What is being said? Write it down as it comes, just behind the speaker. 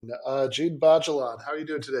Djene Bajalan. How are you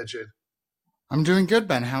doing today, Djene? I'm doing good,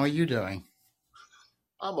 Ben. How are you doing?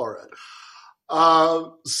 I'm all right.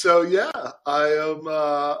 So yeah,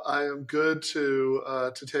 I am good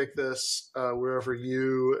to take this wherever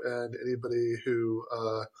you and anybody who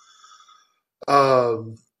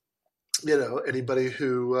um, anybody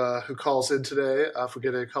who calls in today. If we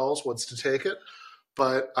get any calls, wants to take it.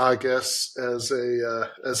 But I guess as a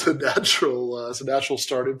natural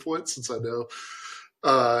starting point, since I know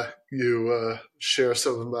you share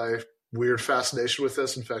some of my weird fascination with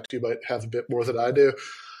this. In fact, you might have a bit more than I do.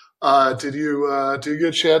 Did you get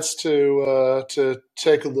a chance to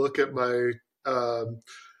take a look at my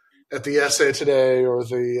at the essay today or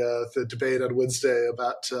the debate on Wednesday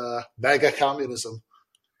about MAGA communism?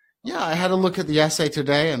 Yeah, I had a look at the essay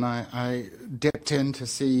today, and I dipped in to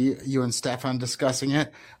see you and Stefan discussing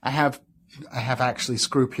it. I have actually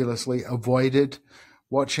scrupulously avoided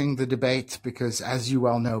watching the debate because, as you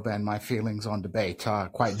well know, Ben, my feelings on debate are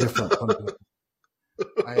quite different from you.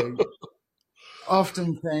 I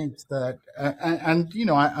often think that,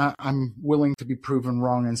 I'm willing to be proven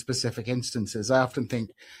wrong in specific instances. I often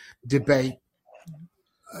think debate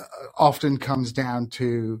often comes down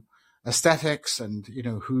to aesthetics and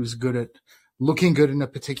who's good at looking good in a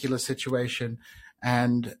particular situation.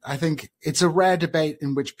 And I think it's a rare debate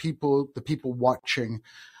in which the people watching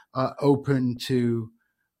are open to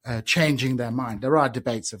changing their mind. There are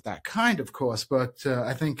debates of that kind, of course, but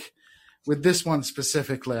I think with this one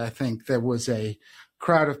specifically, I think there was a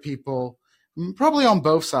crowd of people, probably on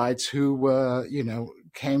both sides, who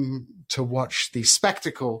came to watch the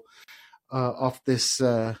spectacle of this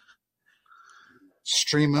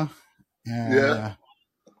streamer Yeah,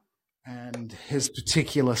 and his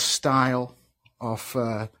particular style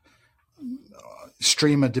of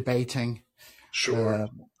streamer debating, sure.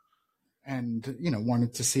 and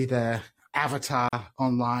wanted to see their avatar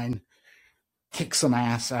online kick some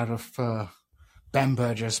ass out of Ben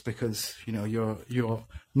Burgess because you're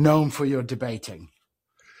known for your debating.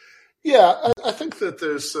 Yeah, I think that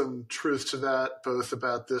there's some truth to that, both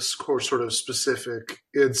about this core sort of specific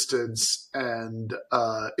instance and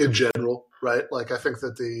in general, right? Like, I think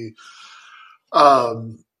that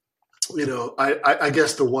um, I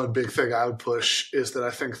guess the one big thing I would push is that I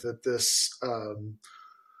think that this, and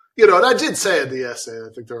I did say in the essay, I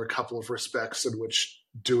think there are a couple of respects in which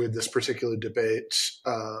doing this particular debate,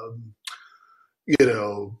 you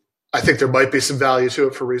know, I think there might be some value to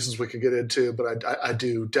it for reasons we could get into, but I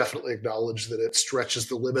do definitely acknowledge that it stretches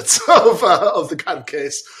the limits of the kind of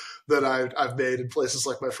case that I've made in places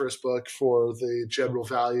like my first book for the general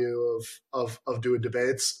value of doing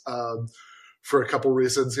debates for a couple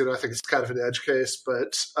reasons. I think it's kind of an edge case,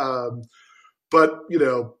 but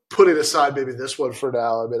putting aside maybe this one for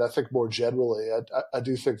now, I mean, I think more generally, I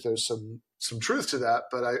do think there's some truth to that,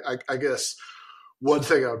 but I guess one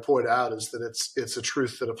thing I would point out is that it's a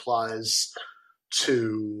truth that applies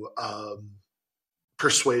to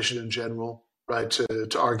persuasion in general, right?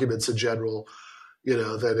 To arguments in general.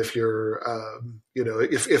 That if you're,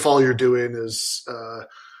 if all you're doing is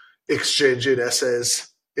exchanging essays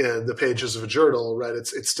in the pages of a journal, right?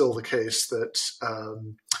 It's still the case that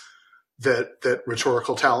that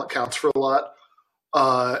rhetorical talent counts for a lot.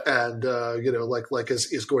 And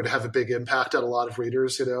is going to have a big impact on a lot of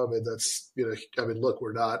readers. I mean, look,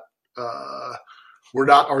 we're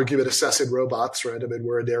not argument assessing robots, right? I mean,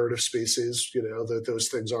 we're a narrative species. That those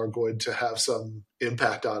things are going to have some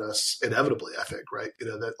impact on us inevitably. I think, right?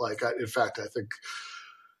 In fact, I think,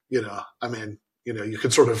 you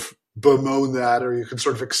can sort of bemoan that, or you can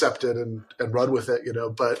sort of accept it and run with it,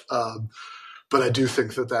 but I do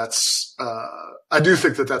think that that's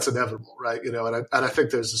inevitable, right? And I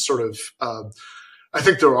think there's a sort of I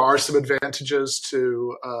think there are some advantages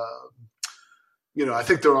to I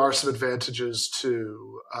think there are some advantages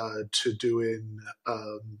to doing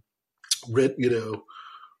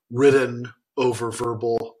written over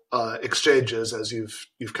verbal exchanges, as you've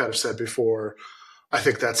kind of said before. I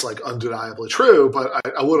think that's like undeniably true, but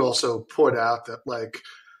I would also point out that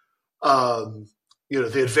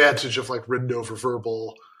the advantage of like written over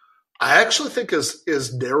verbal, I actually think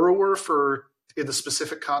is narrower for in the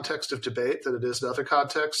specific context of debate than it is in other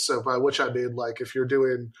contexts. So by which I mean, like, if you're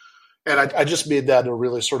doing, and I just mean that in a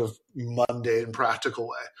really sort of mundane, practical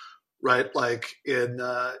way, right? Like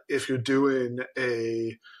if you're doing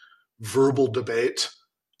a verbal debate,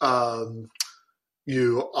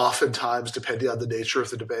 you oftentimes, depending on the nature of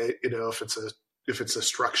the debate, if it's a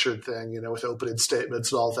structured thing, with opening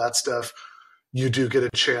statements and all that stuff, you do get a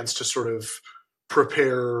chance to sort of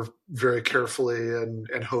prepare very carefully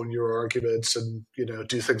and hone your arguments and,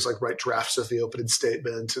 do things like write drafts of the opening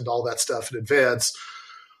statement and all that stuff in advance.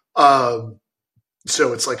 Um,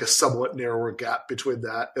 so it's like a somewhat narrower gap between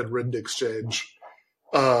that and written exchange.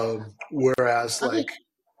 Whereas I think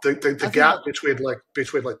like the I think gap between doing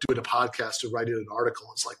a podcast and writing an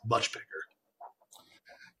article is like much bigger.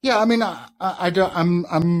 yeah, I mean, I don't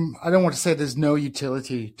want to say there's no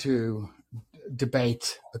utility to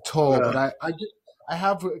debate at all, but I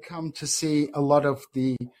have come to see a lot of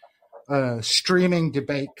the streaming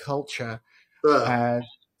debate culture as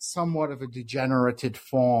somewhat of a degenerated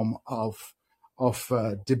form of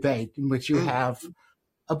debate, in which you have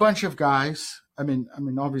a bunch of guys. I mean,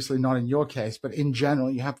 obviously not in your case, but in general,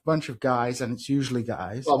 you have a bunch of guys, and it's usually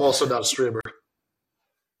guys. I'm also not a streamer,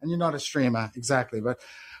 and you're not a streamer, exactly, but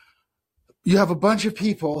you have a bunch of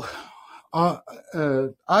people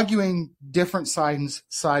arguing different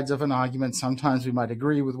sides of an argument. Sometimes we might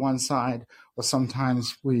agree with one side, or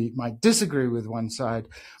sometimes we might disagree with one side,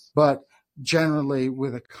 but generally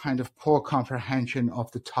with a kind of poor comprehension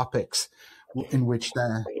of the topics in which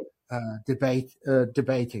they're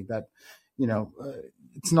debating. That,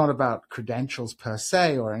 it's not about credentials per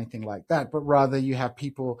se or anything like that, but rather you have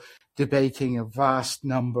people debating a vast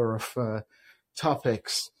number of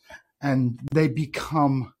topics, and they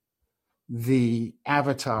become the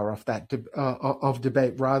avatar of that of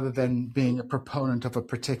debate, rather than being a proponent of a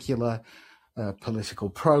particular political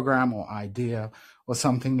program or idea or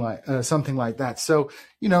something like that. So,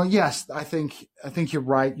 yes, I think you're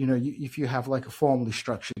right. If you have like a formally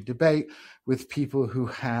structured debate with people who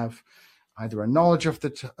have either a knowledge of the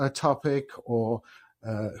topic, or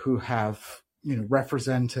who have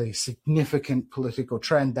represent a significant political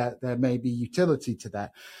trend, that there may be utility to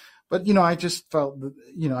that. But, I just felt that,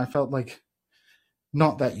 I felt like,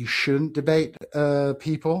 not that you shouldn't debate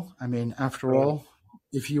people. I mean, after all,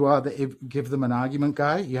 if you are give them an argument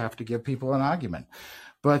guy, you have to give people an argument.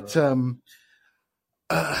 But,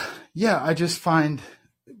 I just find...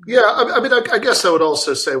 Yeah, I guess I would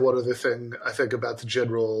also say one other thing I think about the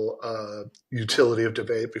general utility of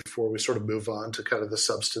debate before we sort of move on to kind of the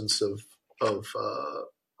substance of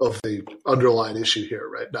the underlying issue here,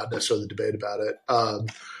 right? Not necessarily the debate about it.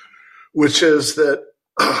 Which is that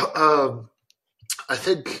I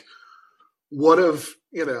think one of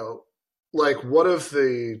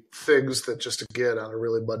the things that, just again on a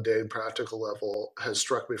really mundane practical level, has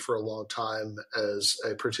struck me for a long time as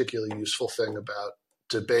a particularly useful thing about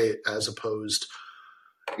debate, as opposed,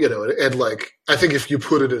 and like, I think if you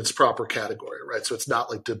put it in its proper category, right? So it's not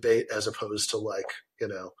like debate as opposed to like,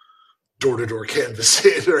 door-to-door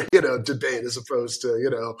canvassing, or debate as opposed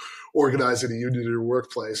to organizing a union in your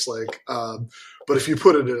workplace, like but if you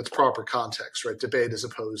put it in its proper context, right, debate as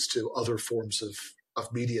opposed to other forms of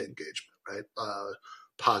media engagement, right,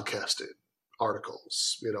 podcasting,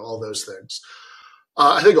 articles, all those things,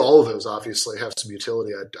 I think all of those obviously have some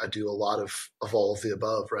utility. I do a lot of all of the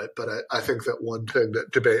above, right, but I think that one thing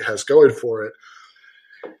that debate has going for it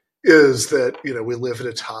is that we live in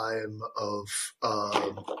a time of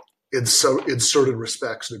in certain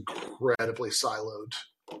respects, an incredibly siloed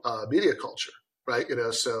media culture, right?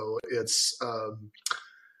 So it's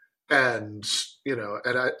and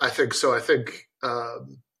I think so. I think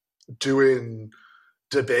doing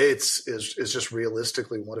debates is just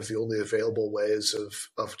realistically one of the only available ways of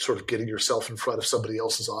sort of getting yourself in front of somebody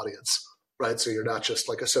else's audience, right? So you're not just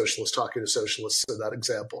like a socialist talking to socialists in that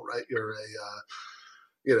example, right? You're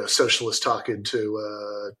a socialist talking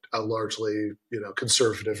to a largely,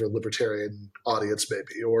 conservative or libertarian audience,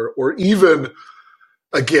 maybe, or even,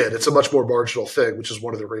 again, it's a much more marginal thing, which is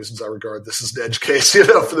one of the reasons I regard this as an edge case,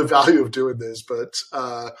 for the value of doing this. But,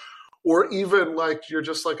 or even like you're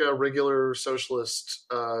just like a regular socialist,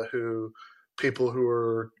 people who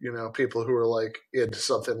are like into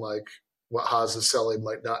something like what Haas is selling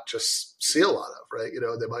might not just see a lot of, right?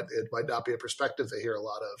 It might not be a perspective they hear a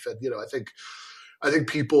lot of. And, I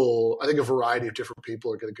think a variety of different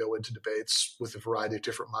people are going to go into debates with a variety of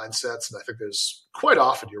different mindsets. And I think there's quite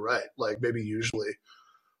often, you're right, like maybe usually,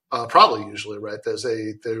 probably usually, right,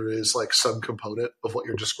 there is like some component of what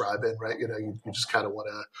you're describing, right? You just kind of want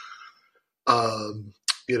to,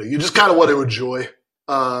 you just kind of want to enjoy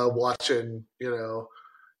watching, you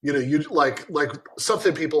like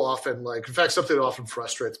something people often like, in fact, something that often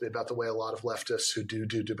frustrates me about the way a lot of leftists who do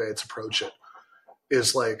debates approach it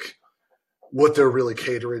is like, what they're really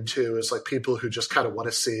catering to is like people who just kind of want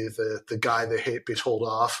to see the guy they hate be told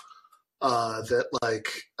off. That like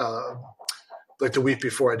the week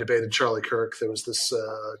before I debated Charlie Kirk, there was this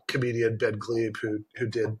comedian Ben Glebe who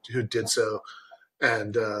did so,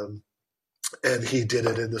 and he did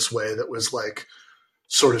it in this way that was like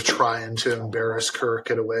sort of trying to embarrass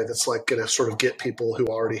Kirk in a way that's like going to sort of get people who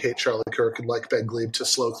already hate Charlie Kirk and like Ben Glebe to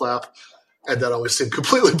slow clap. and that always seemed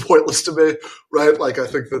completely pointless to me, right? Like I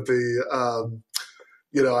think that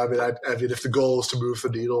I mean, if the goal is to move the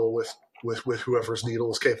needle with whoever's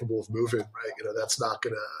needle is capable of moving, right? That's not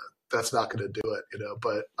gonna do it,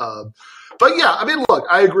 But yeah, I mean, look,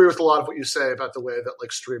 I agree with a lot of what you say about the way that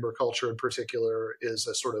like streamer culture in particular is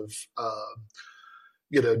a sort of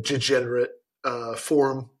degenerate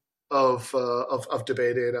form of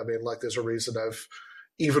debating. I mean, like there's a reason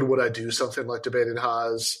even when I do something like debating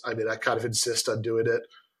Haas, I mean, I kind of insist on doing it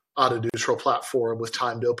on a neutral platform with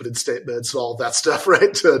timed opening statements and all that stuff,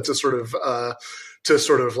 right? To sort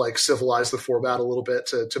of like civilize the format a little bit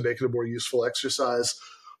to make it a more useful exercise.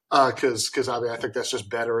 Because I mean, I think that's just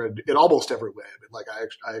better in almost every way. I mean, like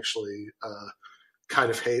I actually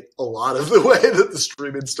kind of hate a lot of the way that the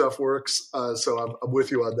streaming stuff works. So I'm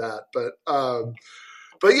with you on that.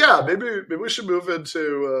 But yeah, maybe we should move into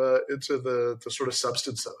the sort of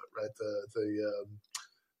substance of it, right?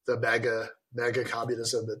 The MAGA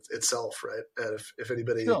communism itself, right? And if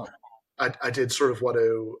anybody, Sure. I did sort of want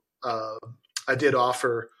to, I did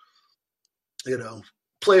offer,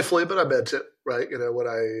 playfully, but I meant it, right? When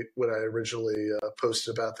I originally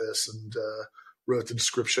posted about this and wrote the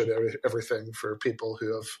description, everything for people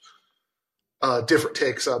who have different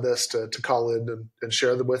takes on this to call in and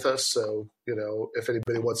share them with us. So, if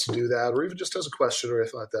anybody wants to do that, or even just has a question or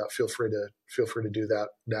anything like that, feel free to do that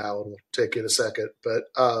now, and we'll take you in a second. But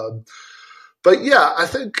yeah, I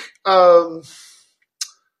think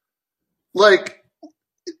like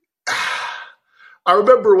I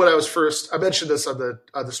remember when I mentioned this on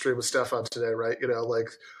the stream with Stefan today, right? Like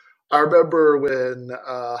I remember when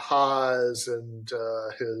Haas and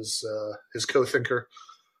his co-thinker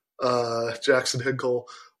Jackson Hinkle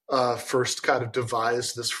first kind of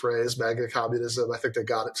devised this phrase MAGA communism. I think they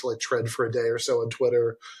got it to like trend for a day or so on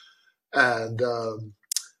Twitter, and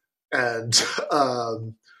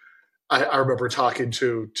I remember talking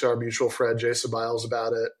to our mutual friend Jason Miles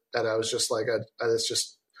about it, and I was just like, it's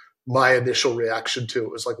just my initial reaction to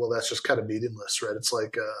it was like, well, that's just kind of meaningless, right? It's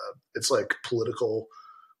like political,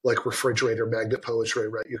 like refrigerator magnet poetry,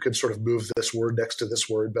 right? You can sort of move this word next to this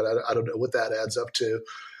word, but I don't know what that adds up to.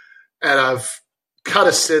 And I've kind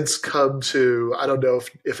of since come to, I don't know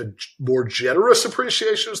if a more generous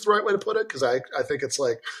appreciation is the right way to put it, because I think it's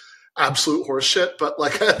like absolute horseshit, but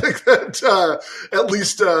like I think that at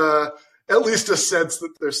least a sense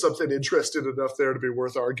that there's something interesting enough there to be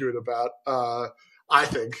worth arguing about. I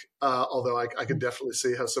think, although I can definitely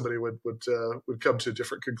see how somebody would come to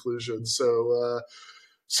different conclusions.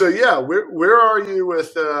 So yeah, where are you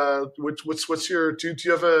with what's your do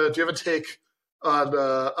you have a take on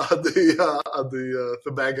the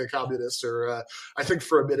MAGA communists? Or I think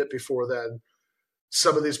for a minute before then,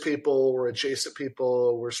 some of these people or adjacent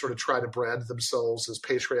people were sort of trying to brand themselves as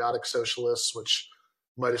patriotic socialists, which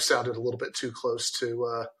might have sounded a little bit too close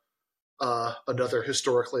to another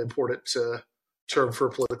historically important term for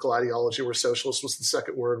political ideology, where socialist was the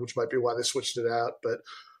second word, which might be why they switched it out. But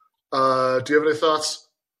do you have any thoughts?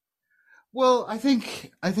 Well, I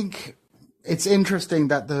think it's interesting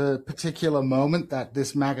that the particular moment that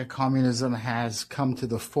this MAGA communism has come to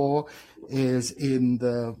the fore is in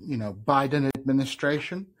the Biden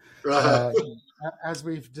administration. As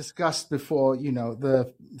we've discussed before,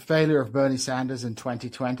 the failure of Bernie Sanders in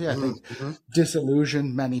 2020, I think,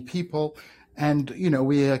 disillusioned many people. And,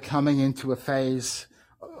 we are coming into a phase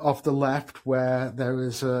of the left where there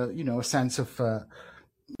is a sense of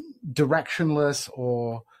directionlessness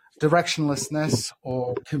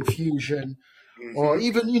or confusion, or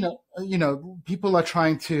even, people are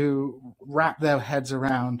trying to wrap their heads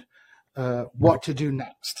around what to do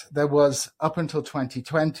next. There was, up until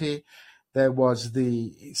 2020, there was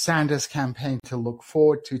the Sanders campaign to look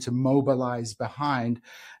forward to mobilize behind,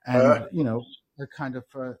 and, a kind of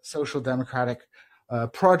social democratic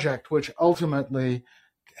project, which ultimately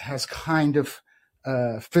has kind of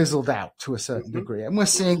fizzled out to a certain degree. And we're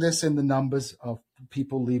seeing this in the numbers of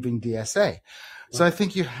people leaving DSA. So I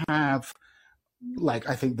think you have,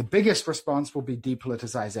 I think the biggest response will be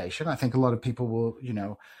depoliticization. I think a lot of people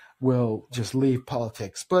will just leave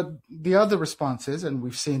politics. But the other responses, and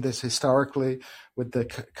we've seen this historically with the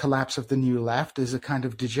collapse of the New Left, is a kind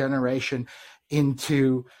of degeneration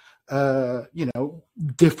into,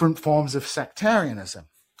 different forms of sectarianism.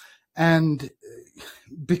 And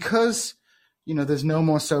because, there's no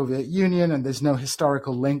more Soviet Union and there's no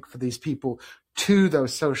historical link for these people to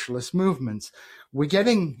those socialist movements, we're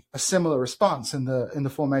getting a similar response in the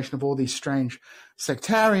formation of all these strange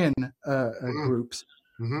sectarian groups.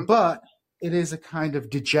 But it is a kind of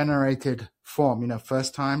degenerated form,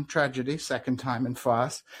 first time tragedy, second time in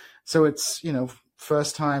farce. So it's,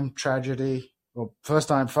 first time tragedy, Well, first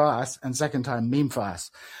time fast and second time meme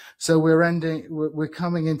fast. So we're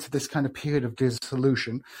coming into this kind of period of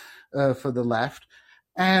dissolution for the left.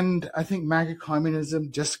 And I think MAGA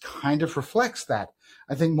communism just kind of reflects that.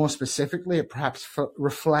 I think more specifically, it perhaps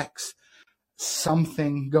reflects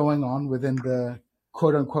something going on within the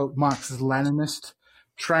quote unquote Marxist-Leninist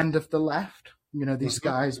trend of the left. You know, these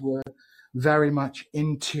guys were very much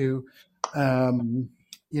into,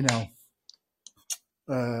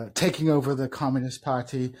 taking over the Communist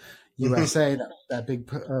Party USA, that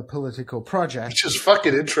big political project. Which is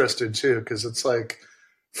fucking interesting too, because it's like,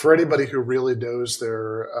 for anybody who really knows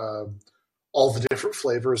their all the different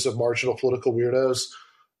flavors of marginal political weirdos,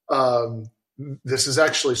 this is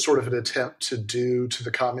actually sort of an attempt to do to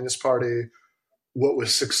the Communist Party what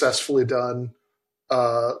was successfully done,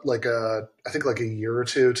 I think like a year or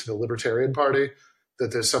two to the Libertarian Party.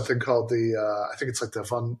 That there's something called I think it's like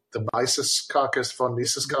the Mises Caucus, von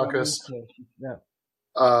Mises Caucus, yeah.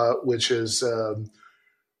 Which is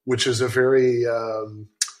a very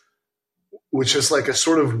which is like a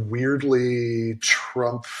sort of weirdly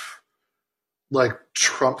Trump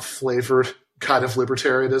flavored kind of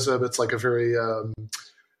libertarianism. It's like a very,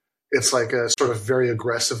 it's like a sort of very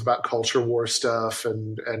aggressive about culture war stuff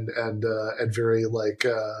and very like,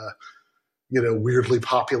 weirdly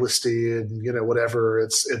populisty and, whatever.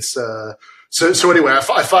 So anyway,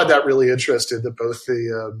 I find that really interesting that both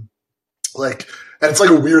the, and it's like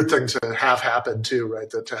a weird thing to have happen too, right?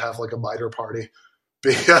 That to have like a minor party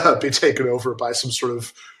be taken over by some sort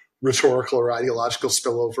of rhetorical or ideological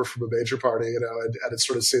spillover from a major party, and it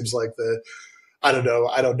sort of seems like I don't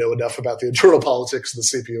know enough about the internal politics of the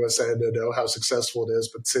CPUSA to know how successful it is,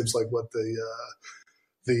 but it seems like what the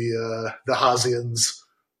Hazians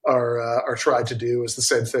are trying to do is the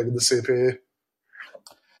same thing in the CP.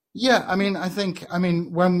 Yeah, I think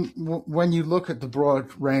when you look at the broad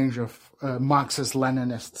range of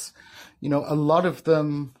Marxist-Leninists, a lot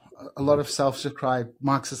of self-described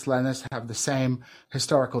Marxist-Leninists have the same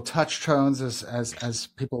historical touchstones as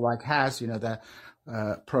people like Has. They're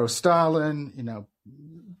pro-Stalin.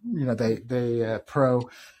 They pro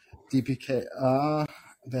DPK.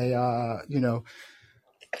 They are.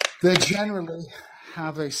 They generally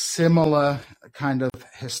have a similar kind of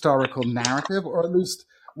historical narrative, or at least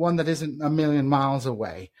one that isn't a million miles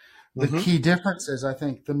away. The key difference is, I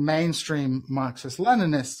think, the mainstream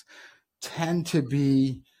Marxist-Leninists tend to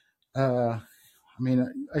be, I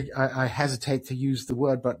hesitate to use the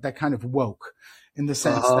word, but they're kind of woke in the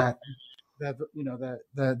sense that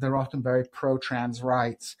they're often very pro-trans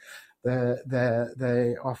rights.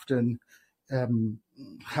 They often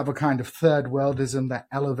have a kind of third worldism that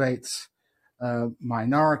elevates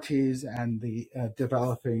minorities and the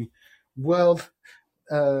developing world.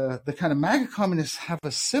 The kind of MAGA communists have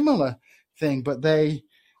a similar thing, but they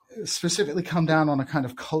specifically come down on a kind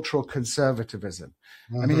of cultural conservatism.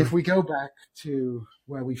 If we go back to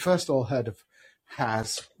where we first all heard of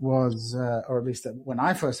Has was, or at least when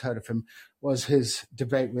I first heard of him, was his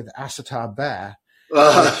debate with Assetar Bear.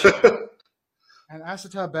 And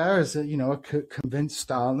Assetar Bear is a convinced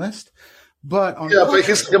Stalinist, but but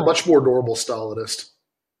he's like a much more normal Stalinist.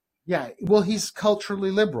 Yeah, well, he's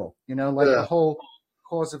culturally liberal. The whole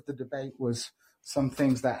cause of the debate was some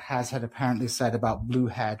things that Has had apparently said about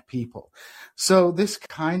blue-haired people. So this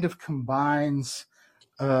kind of combines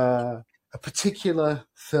a particular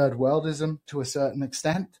third worldism to a certain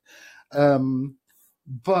extent,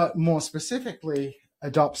 but more specifically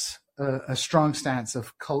adopts a strong stance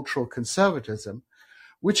of cultural conservatism,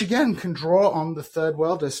 which again can draw on the third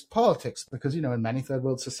worldist politics, because, in many third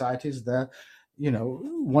world societies,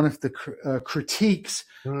 one of the critiques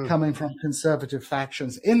coming from conservative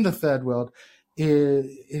factions in the third world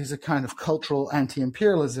is a kind of cultural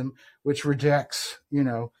anti-imperialism, which rejects,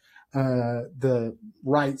 the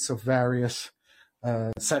rights of various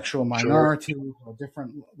sexual minorities or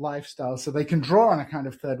different lifestyles. So they can draw on a kind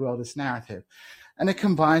of third worldist narrative, and it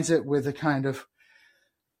combines it with a kind of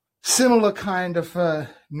similar kind of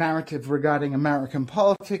narrative regarding American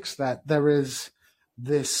politics, that there is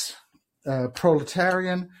this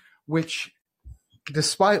proletarian, which,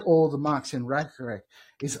 despite all the Marxian rhetoric,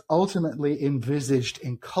 is ultimately envisaged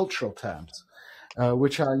in cultural terms,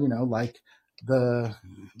 which are, like the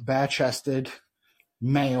bare-chested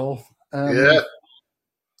male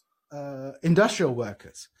industrial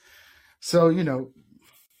workers. So, the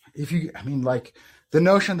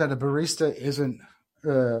notion that a barista isn't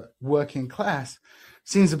working class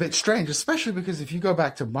seems a bit strange, especially because if you go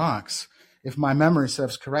back to Marx, if my memory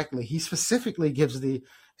serves correctly, he specifically gives the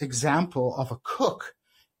example of a cook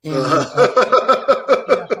in a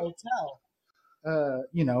hotel,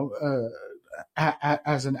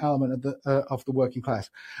 as an element of the working class.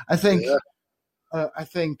 I think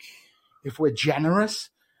if we're generous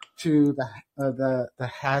to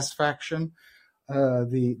the Has faction,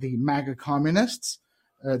 the MAGA communists,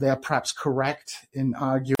 they are perhaps correct in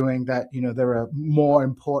arguing that there are more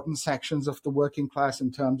important sections of the working class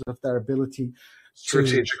in terms of their ability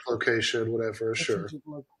strategic location, whatever. Sure.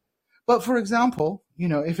 But for example,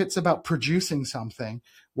 if it's about producing something,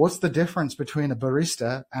 what's the difference between a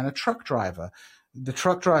barista and a truck driver? The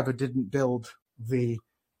truck driver didn't build the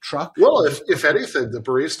truck. Well, if anything, the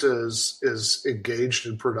barista is engaged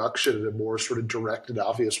in production in a more sort of direct and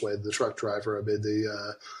obvious way than the truck driver. I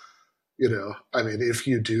mean, if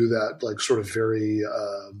you do that, like sort of very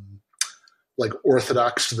like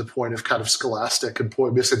orthodox to the point of kind of scholastic and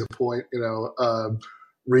missing the point,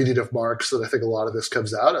 reading of Marx that I think a lot of this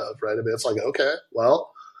comes out of, right? I mean, it's like, okay,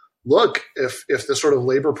 well, look, if the sort of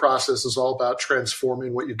labor process is all about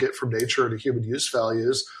transforming what you get from nature into human use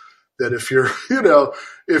values, then if you're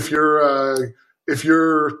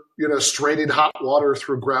straining hot water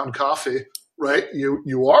through ground coffee, right?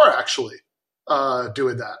 You are actually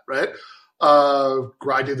doing that, right?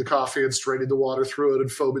 Grinding the coffee and straining the water through it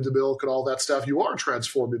and foaming the milk and all that stuff. You are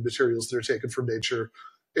transforming materials that are taken from nature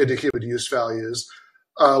into human use values.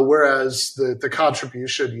 Whereas the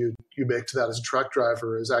contribution you make to that as a truck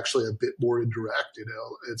driver is actually a bit more indirect.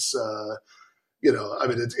 It's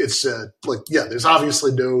there's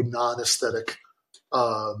obviously no non-aesthetic,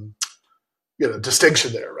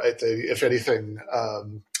 distinction there, right? If anything,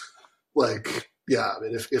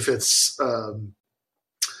 if it's,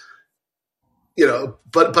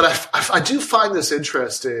 but I do find this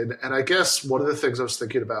interesting, and I guess one of the things I was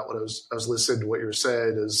thinking about when I was listening to what you were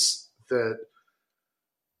saying is that,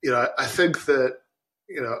 I think that,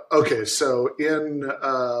 okay, so in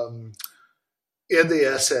the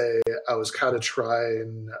essay, I was kind of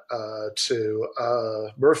trying to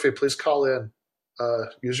Murphy, please call in,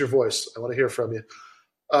 use your voice. I want to hear from you.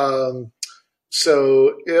 I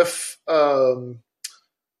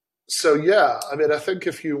think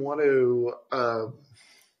if you want to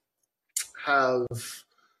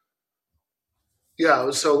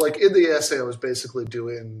so like in the essay, I was basically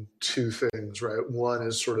doing two things, right? One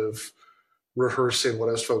is sort of rehearsing what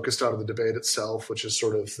I was focused on in the debate itself, which is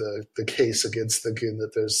sort of the case against thinking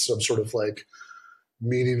that there's some sort of like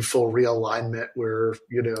meaningful realignment where,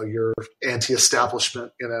 you're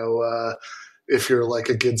anti-establishment, if you're like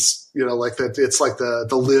against, like that, it's like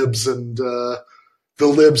the libs and the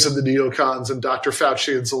neocons and Dr.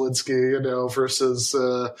 Fauci and Zelensky,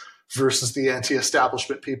 versus the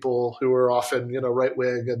anti-establishment people who are often, right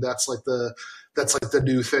wing, and that's like the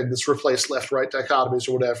new thing that's replaced left-right dichotomies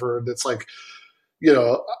or whatever. And it's like,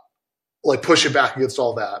 like pushing back against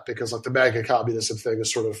all that because like the MAGA communism thing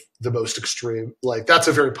is sort of the most extreme. Like that's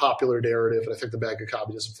a very popular narrative, and I think the MAGA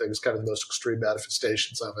communism thing is kind of the most extreme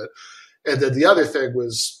manifestations of it. And then the other thing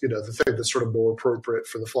was, the thing that's sort of more appropriate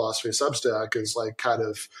for the philosophy of Substack is like kind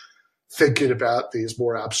of thinking about these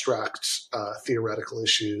more abstract theoretical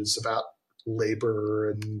issues about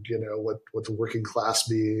labor and, what the working class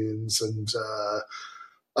means and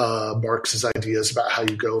Marx's ideas about how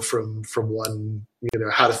you go from one,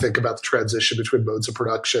 how to think about the transition between modes of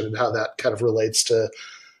production and how that kind of relates to,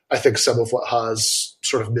 I think, some of what Haas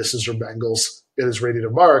sort of misses or mangles in his reading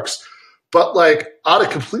of Marx. But like on a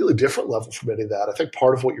completely different level from any of that, I think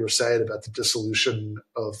part of what you were saying about the dissolution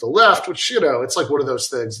of the left, which, it's like one of those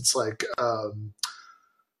things. It's like, I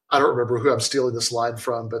don't remember who I'm stealing this line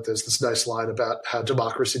from, but there's this nice line about how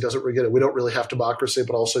democracy doesn't we don't really have democracy,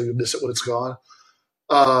 but also you miss it when it's gone.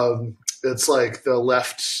 It's like the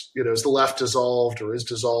left, is the left dissolved or is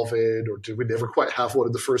dissolving, or did we never quite have one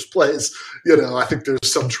in the first place? I think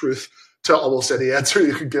there's some truth to almost any answer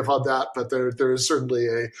you can give on that, but there is certainly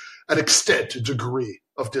an extent, a degree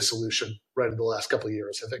of dissolution right in the last couple of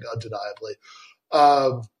years, I think, undeniably.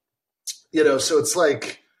 So it's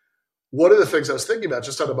like one of the things I was thinking about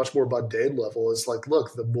just on a much more mundane level is like,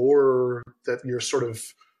 look, the more that you're sort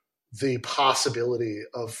of the possibility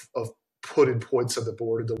of putting points on the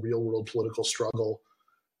board in the real world political struggle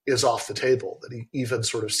is off the table, that even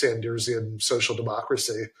sort of Sandersian social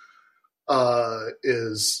democracy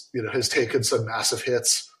has taken some massive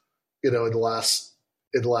hits, in the last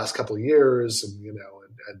couple of years, and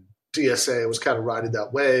and DSA was kind of riding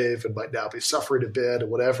that wave and might now be suffering a bit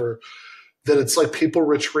and whatever. Then it's like people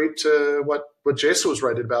retreat to what Jason was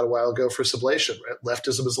writing about a while ago for sublation, right?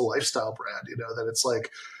 Leftism is a lifestyle brand, that it's like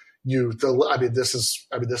this is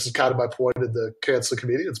kind of my point in the Canceling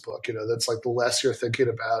Comedians book, that's like the less you're thinking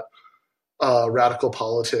about radical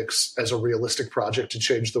politics as a realistic project to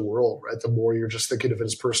change the world, right? The more you're just thinking of it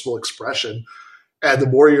as personal expression. And the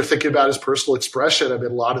more you're thinking about his personal expression, I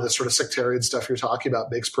mean, a lot of the sort of sectarian stuff you're talking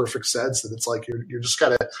about makes perfect sense. That it's like you're just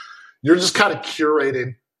kind of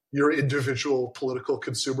curating your individual political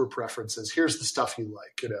consumer preferences. Here's the stuff you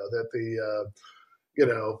like, that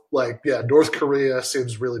the North Korea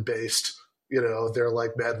seems really based. They're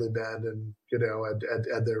like manly men, and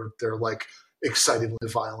and they're like excitingly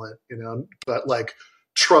violent. But like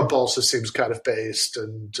Trump also seems kind of based,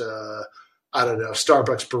 and I don't know,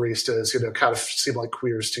 Starbucks baristas, kind of seem like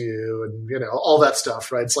queers to you, and all that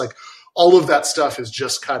stuff, right? It's like all of that stuff is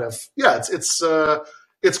just kind of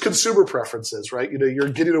it's consumer preferences, right? You're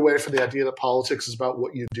getting away from the idea that politics is about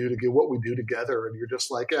what you do to get what we do together, and you're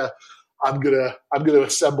just like, I'm gonna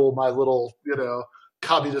assemble my little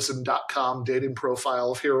communism.com dating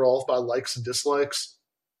profile. Here are all of my likes and dislikes.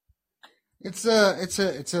 It's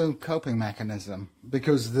a coping mechanism,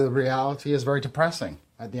 because the reality is very depressing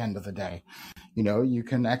at the end of the day. You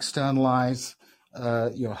can externalize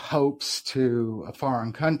your hopes to a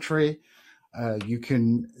foreign country. You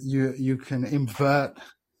can invert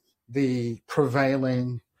the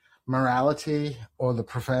prevailing morality or the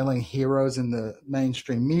prevailing heroes in the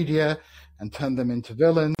mainstream media and turn them into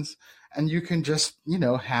villains. And you can just,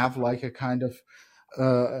 have like a kind of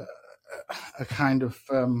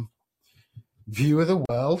view of the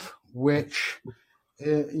world, which,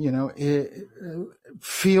 it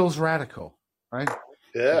feels radical, right?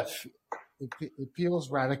 Yeah. It feels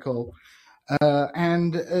radical.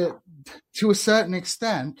 And to a certain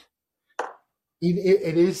extent,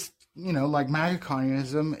 it is, like MAGA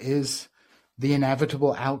communism is the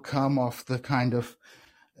inevitable outcome of the kind of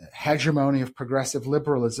hegemony of progressive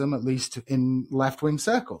liberalism, at least in left-wing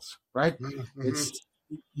circles, right? Mm-hmm. It's,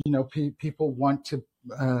 people want to,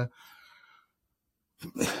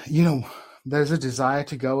 there's a desire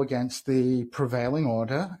to go against the prevailing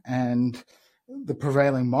order, and the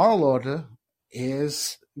prevailing moral order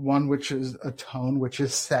is one which is a tone which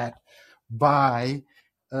is set by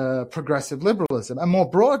progressive liberalism. And more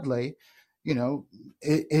broadly,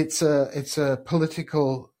 it's a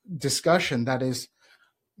political discussion that is,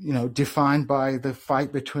 defined by the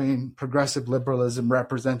fight between progressive liberalism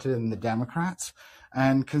represented in the Democrats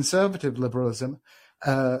and conservative liberalism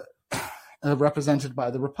represented by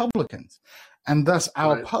the Republicans. And thus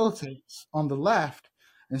our right. Politics on the left,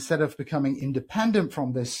 instead of becoming independent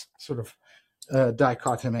from this sort of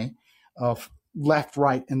dichotomy of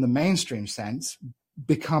left-right in the mainstream sense,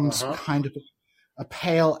 becomes kind of a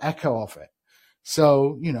pale echo of it.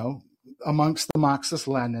 So, amongst the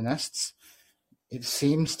Marxist-Leninists, it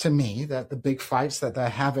seems to me that the big fights that they're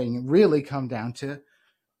having really come down to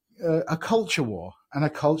a culture war, and a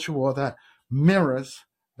culture war that mirrors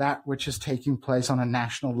that which is taking place on a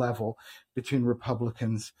national level between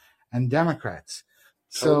Republicans and Democrats.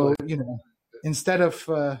 So, instead of,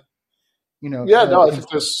 I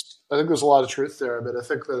think there's a lot of truth there. I mean, I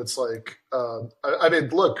think that it's like, when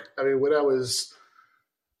I was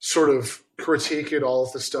sort of critiquing all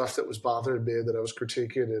of the stuff that was bothering me, that I was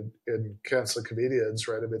critiquing in Canceling Comedians,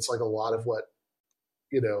 right? I mean, it's like a lot of what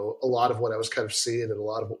I was kind of seeing, and a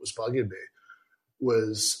lot of what was bugging me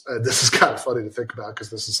was, and this is kind of funny to think about, because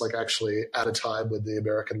this is like actually at a time when the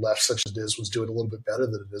American left, such as it is, was doing a little bit better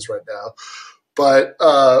than it is right now, but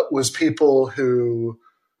was people who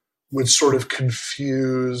would sort of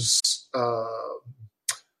confuse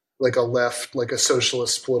like a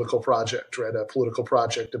socialist political project, right? A political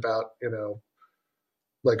project about,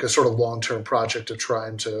 like a sort of long-term project of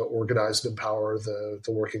trying to organize and empower the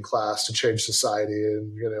working class to change society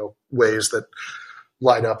in, ways that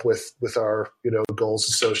line up with our, goals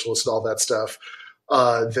as socialists and all that stuff.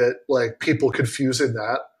 That like people confusing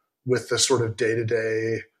that with the sort of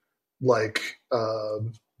day-to-day, like,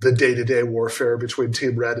 the day-to-day warfare between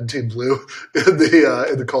Team Red and Team Blue in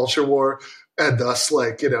the culture war. And thus,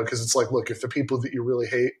 like, because it's like, look, if the people that you really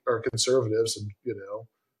hate are conservatives, and,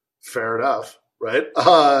 fair enough, right?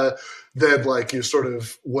 Then, like, you sort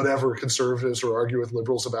of, whatever conservatives or argue with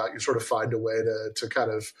liberals about, you sort of find a way to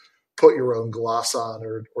kind of put your own gloss on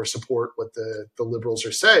or support what the liberals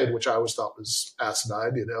are saying, which I always thought was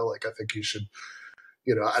asinine, like, I think you should,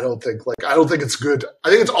 I don't think it's good. I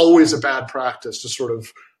think it's always a bad practice to sort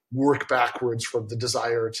of work backwards from the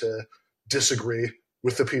desire to disagree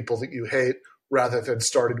with the people that you hate, rather than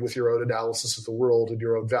starting with your own analysis of the world and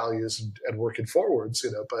your own values and working forwards,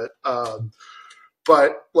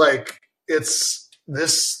 but like this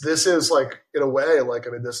is like, in a way, like,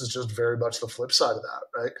 I mean, this is just very much the flip side of that,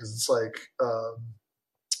 right? Because it's like,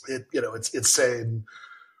 it's saying,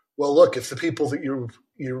 well, look, if the people that you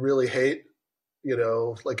really hate,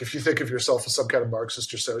 like if you think of yourself as some kind of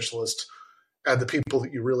Marxist or socialist, and the people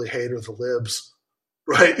that you really hate are the libs,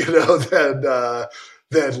 right?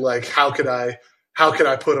 Then like how can I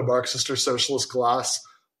put a Marxist or socialist gloss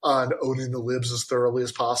on owning the libs as thoroughly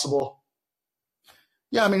as possible?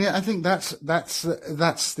 Yeah, I mean, I think that's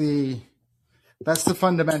the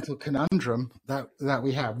fundamental conundrum that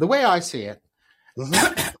we have. The way I see it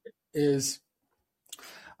is,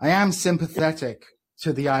 I am sympathetic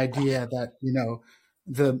to the idea that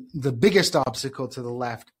the biggest obstacle to the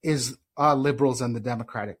left is our liberals and the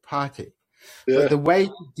Democratic Party. Yeah. But the way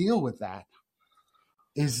to deal with that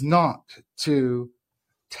is not to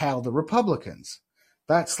tell the Republicans.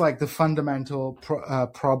 That's like the fundamental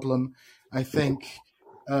problem, I think,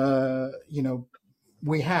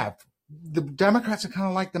 we have. The Democrats are kind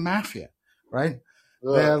of like the mafia, right?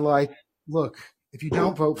 They're like, look, if you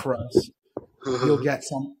don't vote for us,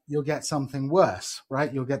 you'll get something worse,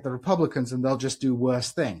 right? You'll get the Republicans and they'll just do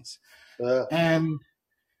worse things. And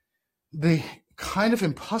the kind of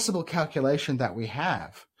impossible calculation that we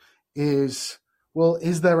have is, well,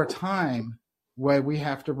 is there a time where we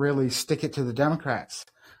have to really stick it to the Democrats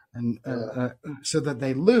and so that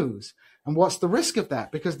they lose? And what's the risk of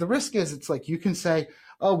that? Because the risk is, it's like you can say,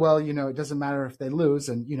 oh, well, it doesn't matter if they lose,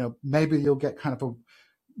 and maybe you'll get kind of a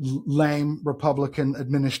lame Republican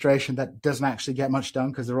administration that doesn't actually get much done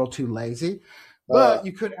because they're all too lazy. But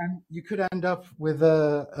you could end up with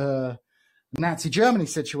a Nazi Germany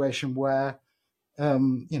situation where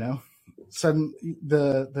the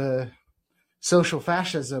social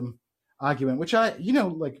fascism argument, which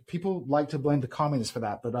like people like to blame the communists for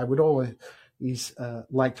that, but I would always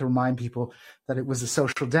like to remind people that it was a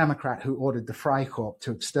social democrat who ordered the Freikorps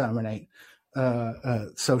to exterminate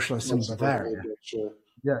socialists in Bavaria. Sure.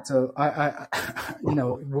 Yeah, so I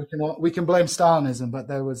we can blame Stalinism, but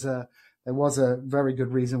there was a very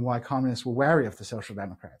good reason why communists were wary of the social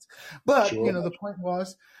democrats. But Sure. The point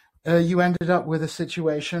was, you ended up with a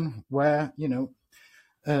situation where the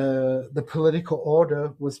political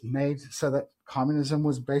order was made so that communism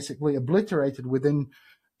was basically obliterated within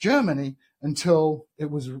Germany until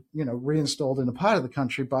it was reinstalled in a part of the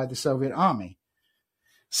country by the Soviet army.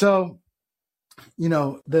 So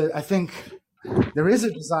I think there is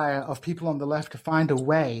a desire of people on the left to find a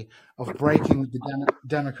way of breaking with the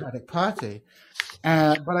Democratic Party.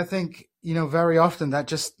 But I think, very often that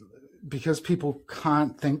just because people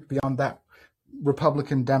can't think beyond that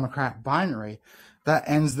Republican-Democrat binary, that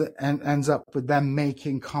ends up with them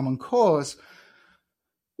making common cause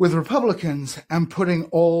with Republicans and putting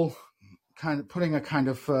a kind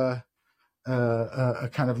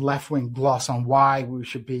of left-wing gloss on why we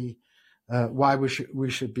should be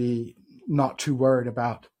not too worried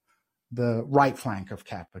about the right flank of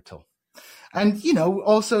capital. And,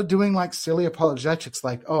 also doing like silly apologetics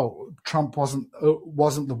like, oh, Trump wasn't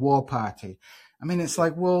the war party. I mean, it's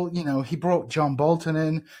like, well, he brought John Bolton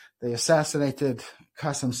in, they assassinated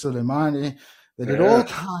Qasem Soleimani, they did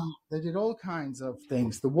all kinds of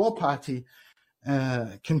things. The war party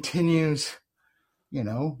continues,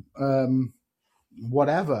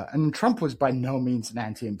 whatever. And Trump was by no means an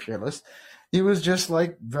anti-imperialist. He was just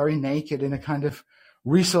like very naked in a kind of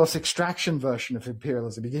resource extraction version of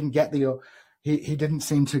imperialism. He didn't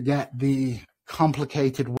seem to get the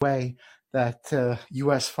complicated way that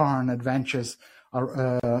U.S. foreign adventures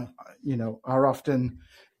are often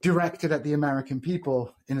directed at the American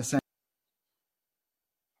people in a sense.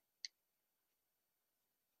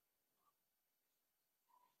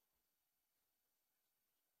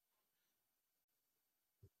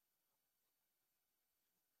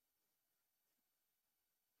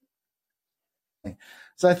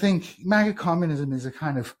 So I think MAGA communism is a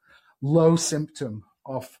kind of low symptom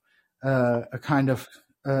of a kind of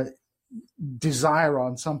desire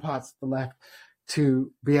on some parts of the left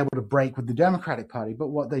to be able to break with the Democratic Party. But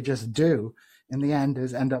what they just do in the end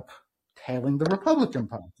is end up tailing the Republican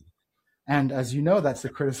Party. And as you know, that's the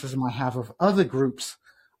criticism I have of other groups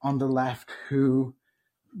on the left who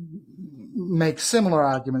make similar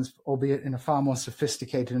arguments, albeit in a far more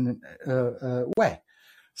sophisticated way.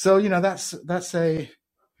 So, that's a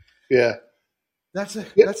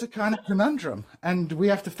kind of conundrum, and we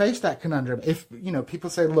have to face that conundrum. If people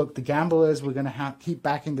say, "Look, the gamblers, we're going to keep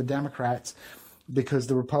backing the Democrats because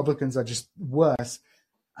the Republicans are just worse,"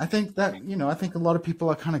 I think that I think a lot of people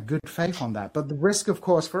are kind of good faith on that. But the risk, of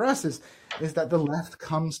course, for us is that the left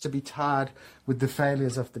comes to be tarred with the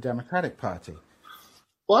failures of the Democratic Party.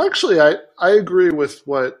 Well, actually, I agree with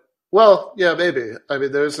what. Well, yeah, maybe. I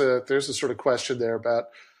mean, there's a sort of question there about.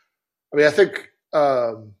 I mean, I think.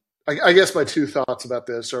 I guess my two thoughts about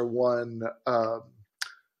this are, one,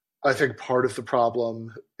 I think part of the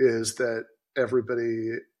problem is that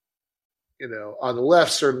everybody, on the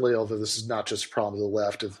left, certainly, although this is not just a problem of the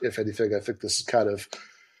left, if anything, I think this is kind of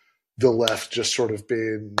the left just sort of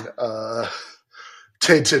being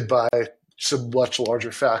tainted by some much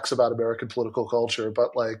larger facts about American political culture,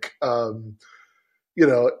 but like,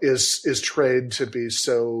 is trained to be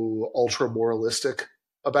so ultra moralistic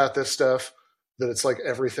about this stuff that it's like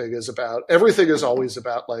everything is always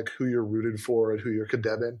about like who you're rooting for and who you're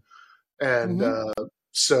condemning. And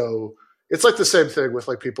so it's like the same thing with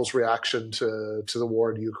like people's reaction to the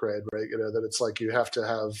war in Ukraine, right? That it's like you have to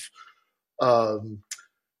have,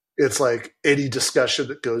 it's like any discussion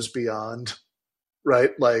that goes beyond,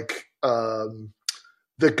 right? Like,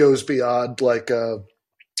 that goes beyond like a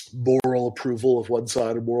moral approval of one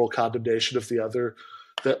side and moral condemnation of the other,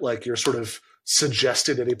 that like you're sort of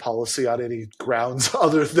suggesting any policy on any grounds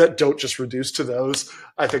other that don't just reduce to those.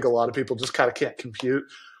 I think a lot of people just kind of can't compute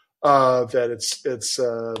that it's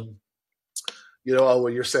well,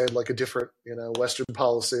 you're saying like a different, Western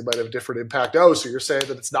policy might have a different impact. Oh, so you're saying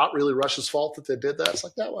that it's not really Russia's fault that they did that? It's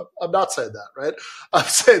like, no, I'm not saying that, right? I'm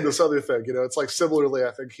saying this other thing. It's like similarly,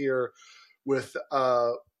 I think here with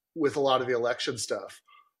a lot of the election stuff,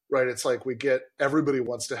 right? It's like everybody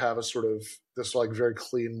wants to have a sort of this like very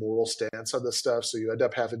clean moral stance on this stuff. So you end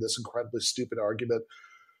up having this incredibly stupid argument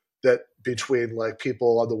that between like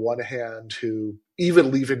people on the one hand who,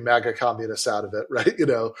 even leaving MAGA communists out of it, right?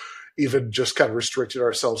 Even just kind of restricted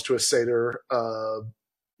ourselves to a saner,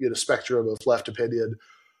 spectrum of left opinion.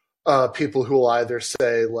 People who will either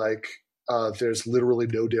say like there's literally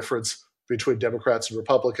no difference between Democrats and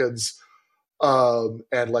Republicans,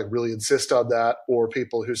 and like really insist on that, or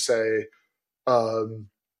people who say the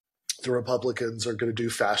Republicans are going to do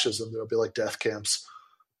fascism. There'll be like death camps,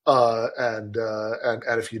 and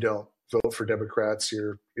if you don't vote for Democrats,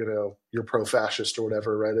 you're pro-fascist or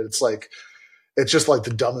whatever, right? And it's just like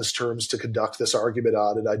the dumbest terms to conduct this argument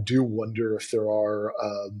on. And I do wonder if there are,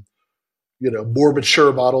 more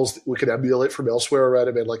mature models that we can emulate from elsewhere, right?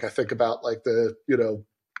 I mean, like I think about like the,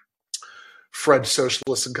 French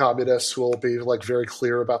socialists and communists who will be like very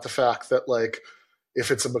clear about the fact that like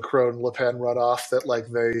if it's a Macron-Le Pen runoff, that like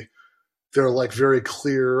they're like very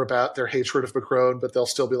clear about their hatred of Macron, but they'll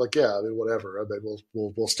still be like, yeah, I mean, whatever. I mean,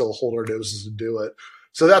 we'll still hold our noses and do it.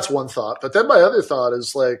 So that's one thought. But then my other thought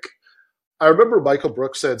is like, I remember Michael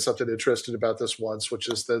Brooks said something interesting about this once, which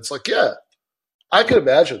is that it's like, yeah, I can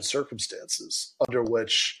imagine circumstances under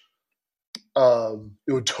which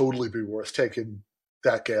it would totally be worth taking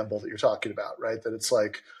that gamble that you're talking about, right? That it's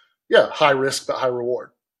like, yeah, high risk but high reward,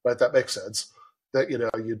 right? That makes sense. That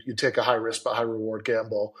you take a high risk but high reward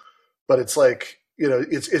gamble, but it's like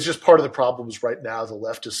it's just part of the problems right now. The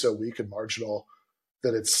left is so weak and marginal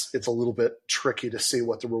that it's a little bit tricky to see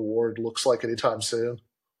what the reward looks like anytime soon.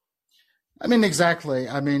 I mean, exactly.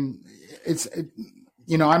 I mean,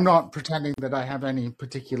 I'm not pretending that I have any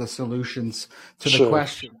particular solutions to the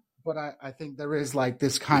question. But I think there is like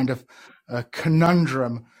this kind of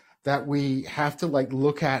conundrum that we have to like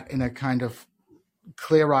look at in a kind of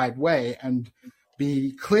clear-eyed way and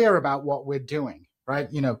be clear about what we're doing, right?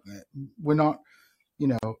 We're not,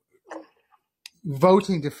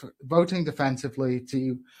 voting defensively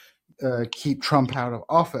to keep Trump out of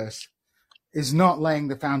office is not laying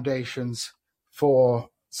the foundations for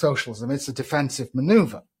socialism. It's a defensive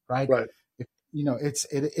maneuver, right? Right.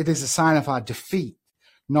 It is a sign of our defeat.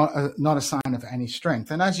 Not a sign of any strength.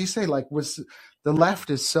 And as you say, like the left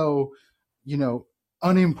is so,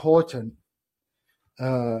 unimportant,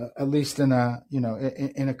 at least in at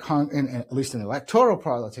least in electoral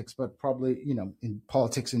politics, but probably, in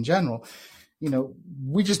politics in general,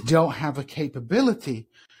 we just don't have a capability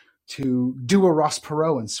to do a Ross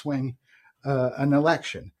Perot and swing an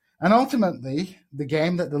election. And ultimately, the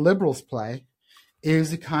game that the liberals play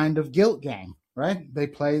is a kind of guilt game. Right?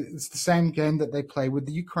 It's the same game that they play with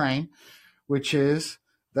the Ukraine, which is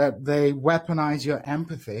that they weaponize your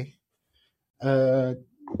empathy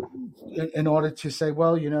in order to say,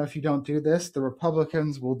 well, if you don't do this, the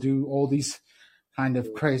Republicans will do all these kind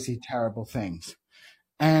of crazy, terrible things.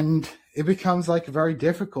 And it becomes like very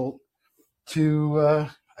difficult to,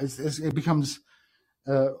 it becomes,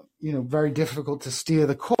 very difficult to steer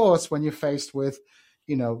the course when you're faced with,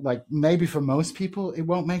 like maybe for most people, it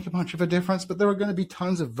won't make much of a difference, but there are going to be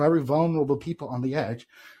tons of very vulnerable people on the edge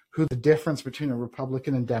who the difference between a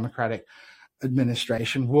Republican and Democratic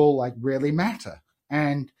administration will like really matter.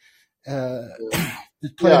 And to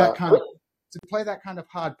play that kind of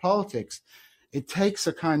hard politics, it takes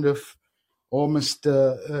a kind of almost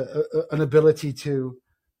an ability to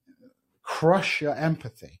crush your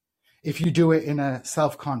empathy if you do it in a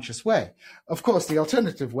self-conscious way. Of course, the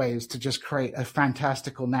alternative way is to just create a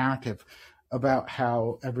fantastical narrative about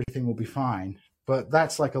how everything will be fine. But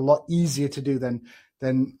that's like a lot easier to do than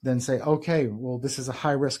then say, okay, well, this is a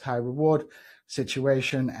high risk, high reward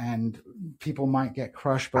situation, and people might get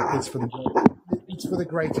crushed, but it's for the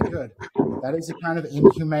greater good. That is a kind of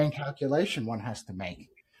inhumane calculation one has to make.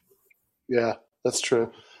 Yeah, that's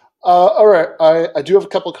true. All right, I do have a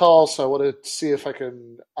couple calls, so I want to see if I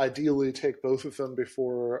can ideally take both of them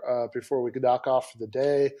before we can knock off for the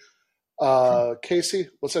day. Casey,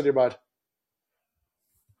 what's on your mind?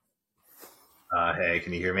 Hey,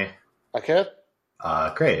 can you hear me? I can.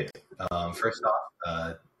 Great. First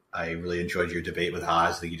off, I really enjoyed your debate with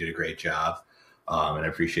Haas. I think you did a great job, and I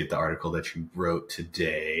appreciate the article that you wrote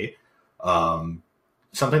today.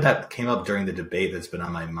 Something that came up during the debate that's been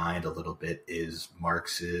on my mind a little bit is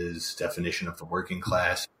Marx's definition of the working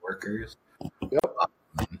class workers. Yep.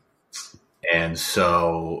 And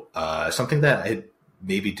so something that I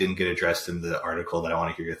maybe didn't get addressed in the article that I want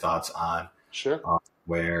to hear your thoughts on. Sure.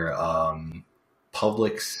 Where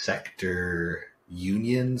public sector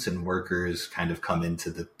unions and workers kind of come into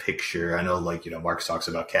the picture. I know, Marx talks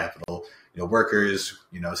about capital, workers,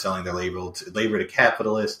 selling their labor to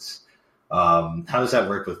capitalists. How does that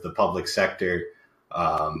work with the public sector?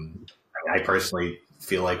 I personally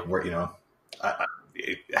feel like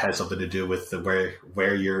it has something to do with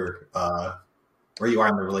where you are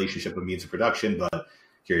in the relationship with means of production, but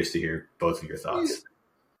curious to hear both of your thoughts.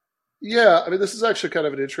 Yeah, I mean, this is actually kind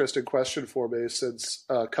of an interesting question for me since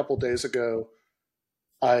a couple days ago,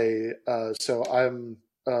 I still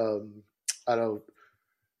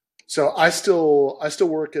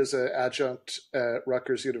work as an adjunct at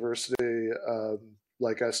Rutgers University. I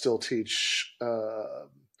still teach. I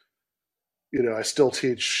still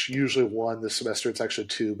teach usually one this semester. It's actually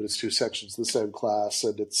two, but it's two sections of the same class,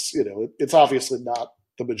 and it's obviously not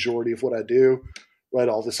the majority of what I do. Right,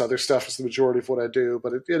 all this other stuff is the majority of what I do,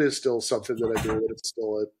 but it is still something that I do, and it's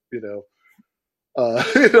still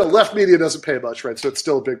left media doesn't pay much, right? So it's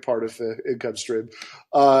still a big part of the income stream.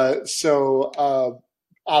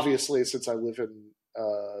 Obviously, since I live in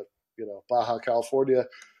Baja California,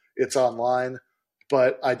 it's online.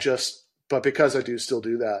 But because I do still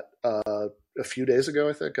do that, a few days ago,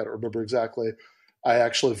 I think, I don't remember exactly, I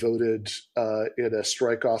actually voted in a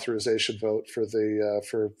strike authorization vote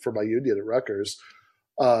for my union at Rutgers.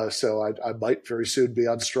 So I might very soon be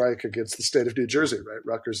on strike against the state of New Jersey, right?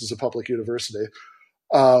 Rutgers is a public university.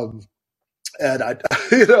 And I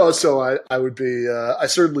would be, I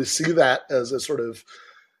certainly see that as a sort of,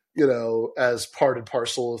 as part and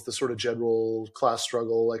parcel of the sort of general class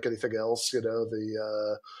struggle, like anything else, certainly,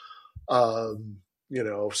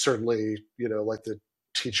 like the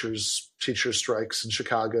teacher strikes in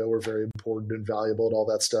Chicago were very important and valuable and all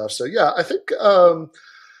that stuff. So yeah, I think,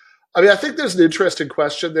 I think there's an interesting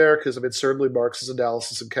question there because certainly Marx's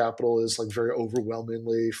analysis of capital is like very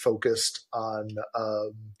overwhelmingly focused on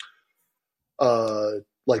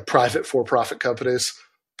like private for-profit companies.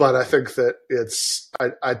 But I think that it's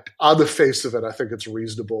on the face of it, I think it's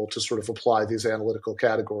reasonable to sort of apply these analytical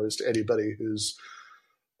categories to anybody who's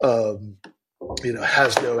has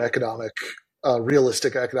no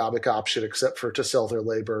realistic economic option except for to sell their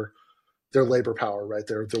labor power, right?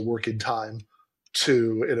 Their working time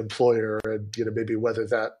to an employer, and maybe whether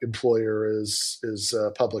that employer is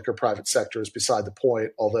public or private sector is beside the point.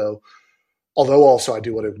 Although also I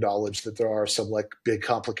do want to acknowledge that there are some like big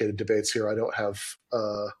complicated debates here. I don't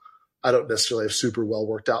necessarily have super well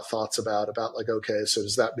worked out thoughts about like, okay, so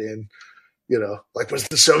does that mean was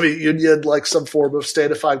the Soviet Union like some form of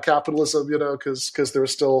statified capitalism? Because there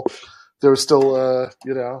was still you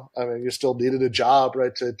still needed a job,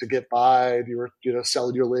 right, to get by, and you were,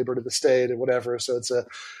 selling your labor to the state and whatever. So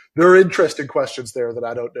there are interesting questions there that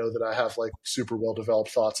I don't know that I have like super well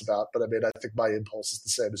developed thoughts about. But I think my impulse is the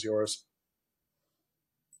same as yours.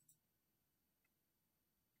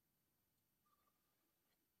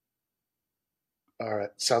 All right,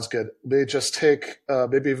 sounds good. May just take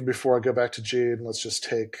maybe even before I go back to Djene, let's just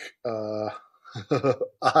take Ikaroa.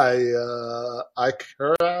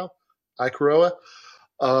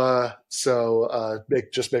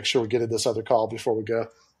 Make sure we get in this other call before we go.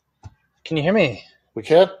 Can you hear me? We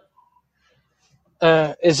can.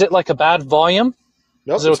 Is it like a bad volume?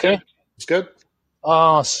 Nope, is it okay? Good. It's good.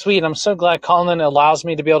 Oh, sweet! I'm so glad Colin allows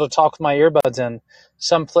me to be able to talk with my earbuds in.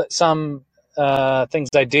 Some things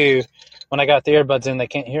I do when I got the earbuds in, they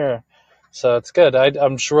can't hear. So it's good.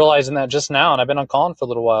 I'm just realizing that just now, and I've been on Colin for a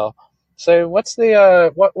little while. So what's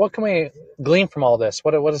the what can we glean from all this?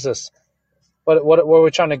 What is this? What are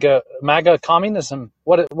we trying to go? MAGA communism?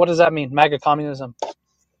 What does that mean? MAGA communism?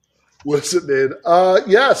 What does it mean?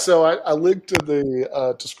 Yeah. So I linked in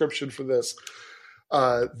the description for this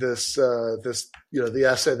this the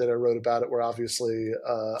essay that I wrote about it, where obviously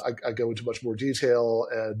I go into much more detail.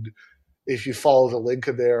 And if you follow the link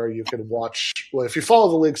in there, you can watch. Well, if you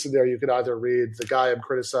follow the links in there, you can either read the guy I'm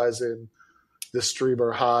criticizing, this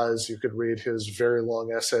streamer Haas. You could read his very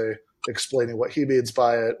long essay explaining what he means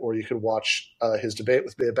by it, or you can watch his debate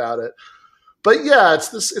with me about it. But yeah, it's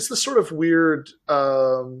this sort of weird,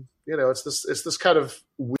 it's this kind of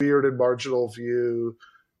weird and marginal view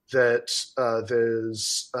that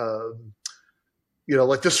there's,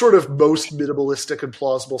 like the sort of most minimalistic and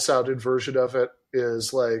plausible sounding version of it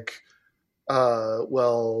is like,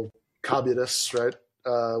 communists, right?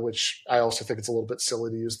 Which I also think it's a little bit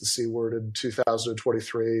silly to use the C word in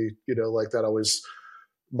 2023. Like that always,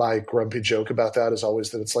 my grumpy joke about that is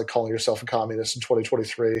always that it's like calling yourself a communist in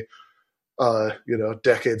 2023.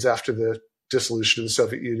 Decades after the dissolution of the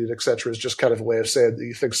Soviet Union, et cetera, is just kind of a way of saying that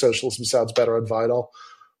you think socialism sounds better on vinyl.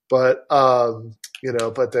 But,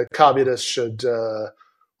 but the communists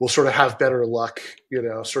will sort of have better luck,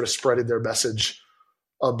 sort of spreading their message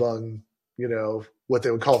among, what they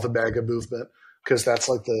would call the MAGA movement, because that's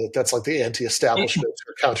like the anti-establishment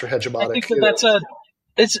or counter-hegemonic. I think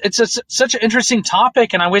it's such an interesting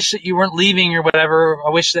topic, and I wish that you weren't leaving or whatever. I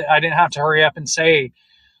wish that I didn't have to hurry up and say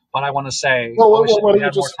what I want to say. Well, why don't you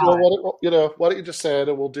just say it,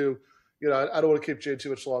 and we'll do. I don't want to keep Jane too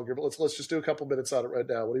much longer, but let's just do a couple minutes on it right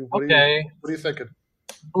now. What are you thinking?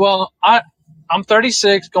 Well, I'm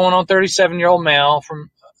 36, going on 37-year-old male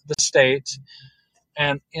from the States,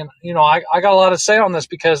 and I got a lot to say on this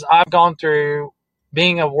because I've gone through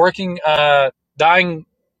being a working, dying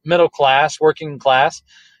middle class, working class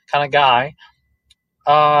kind of guy,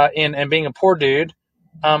 and being a poor dude.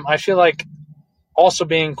 I feel like also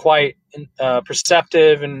being quite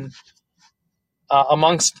perceptive and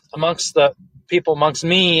amongst the people amongst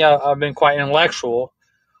me, I've been quite intellectual.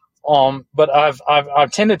 But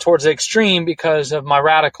I've tended towards the extreme because of my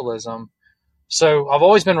radicalism. So I've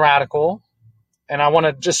always been radical, and I want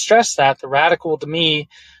to just stress that the radical to me,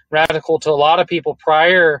 radical to a lot of people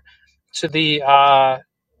prior to the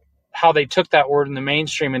how they took that word in the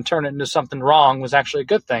mainstream and turned it into something wrong was actually a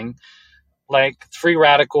good thing. Like Free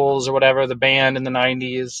Radicals or whatever, the band in the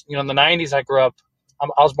 90s. In the 90s I grew up, I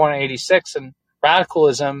was born in 86, and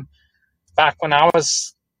radicalism back when I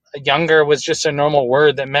was younger was just a normal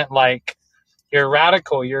word that meant like you're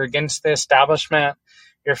radical, you're against the establishment,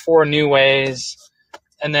 you're for new ways.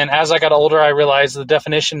 And then as I got older, I realized the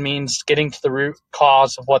definition means getting to the root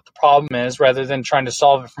cause of what the problem is rather than trying to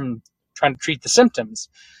solve it from trying to treat the symptoms.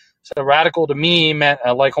 So radical to me meant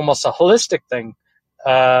like almost a holistic thing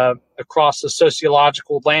across the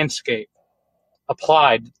sociological landscape,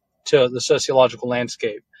 applied to the sociological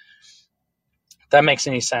landscape. If that makes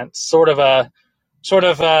any sense. Sort of a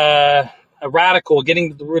radical,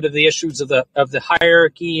 getting to the root of the issues of the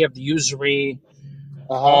hierarchy, of the usury.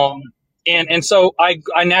 Uh-huh. And so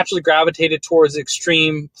I naturally gravitated towards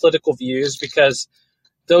extreme political views because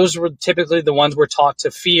those were typically the ones we're taught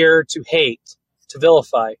to fear, to hate, to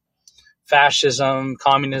vilify. Fascism,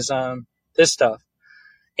 communism, this stuff.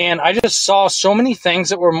 And I just saw so many things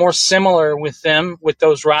that were more similar with them, with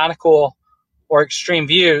those radical or extreme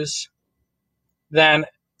views, than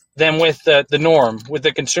with the norm, with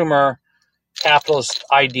the consumer capitalist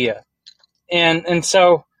idea. And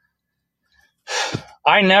so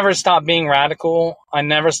I never stopped being radical. I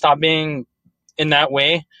never stopped being in that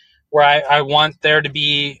way where I want there to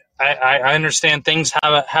be, I understand things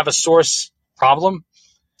have a source problem.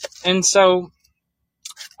 And so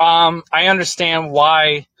I understand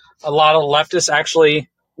why a lot of leftists actually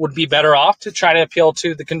would be better off to try to appeal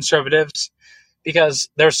to the conservatives because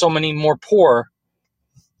there's so many more poor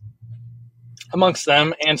amongst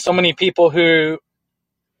them and so many people who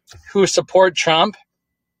support Trump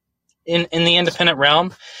in the independent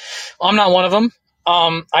realm. I'm not one of them.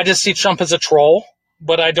 I just see Trump as a troll,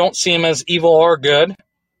 but I don't see him as evil or good.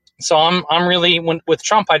 So I'm really, with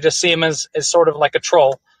Trump, I just see him as sort of like a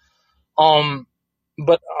troll.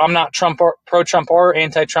 But I'm not pro-Trump or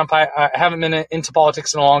anti-Trump. I haven't been into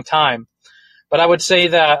politics in a long time. But I would say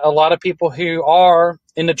that a lot of people who are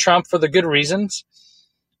into Trump for the good reasons,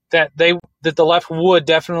 that the left would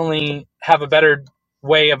definitely have a better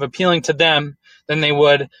way of appealing to them than they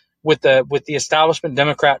would with the establishment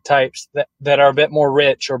Democrat types that are a bit more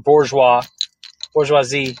rich or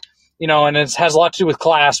bourgeoisie, and it has a lot to do with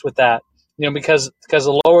class with that, because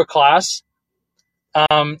the lower class,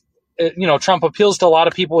 Trump appeals to a lot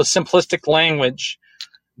of people with simplistic language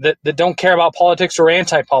that don't care about politics or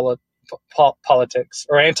anti-politics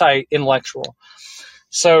or anti-intellectual.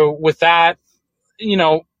 So with that,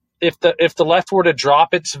 if the left were to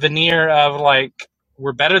drop its veneer of like,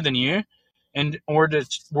 we're better than you, and were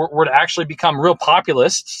to actually become real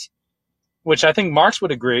populists, which I think Marx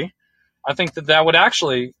would agree, I think that would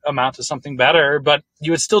actually amount to something better, but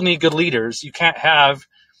you would still need good leaders. You can't have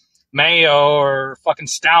Mayo or fucking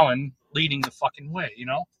Stalin leading the fucking way, you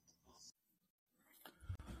know?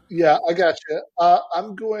 Yeah, I got you.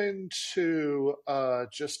 I'm going to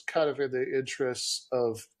just kind of in the interest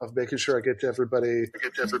of making sure I get to everybody.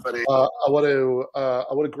 I want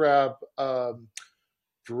to grab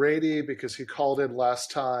Brady because he called in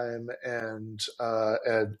last time, and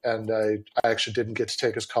I actually didn't get to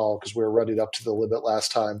take his call because we were running up to the limit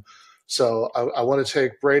last time. So I want to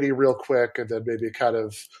take Brady real quick, and then maybe kind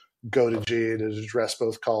of go to Djene and address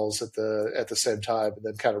both calls at the same time, and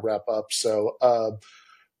then kind of wrap up. So.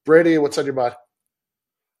 Brady, what's on your mind?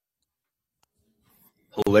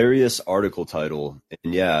 Hilarious article title.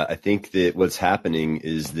 And yeah, I think that what's happening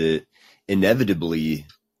is that inevitably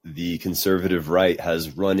the conservative right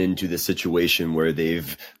has run into the situation where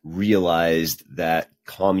they've realized that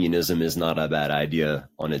communism is not a bad idea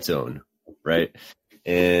on its own, right?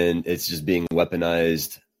 And it's just being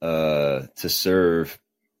weaponized to serve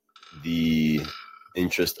the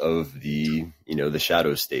interest of the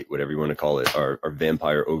shadow state, whatever you want to call it, our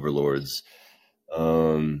vampire overlords.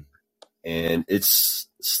 And it's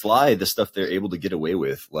sly, the stuff they're able to get away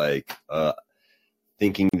with, like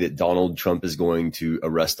thinking that Donald Trump is going to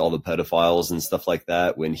arrest all the pedophiles and stuff like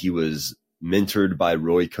that when he was mentored by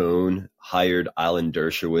Roy Cohn, hired Alan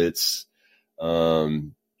Dershowitz, saw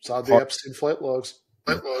the Epstein flightlogs,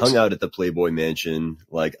 hung out at the Playboy Mansion,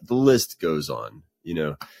 like the list goes on,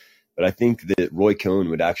 But I think that Roy Cohn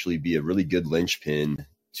would actually be a really good linchpin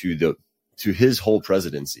to his whole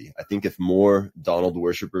presidency. I think if more Donald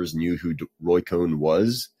worshippers knew who Roy Cohn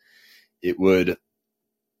was, it would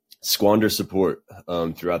squander support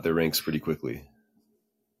throughout their ranks pretty quickly.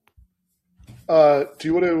 Do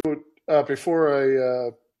you want to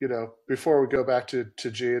before we go back to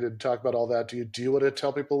Djene and talk about all that? Do you want to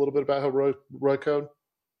tell people a little bit about how Roy Cohn?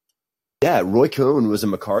 Yeah, Roy Cohn was a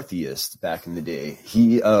McCarthyist back in the day.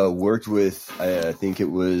 He worked with, I think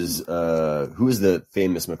it was, who was the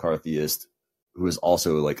famous McCarthyist who was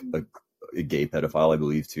also like a gay pedophile, I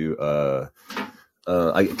believe, too.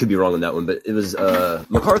 I could be wrong on that one, but it was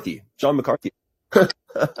McCarthy, John McCarthy.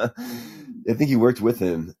 I think he worked with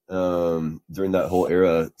him during that whole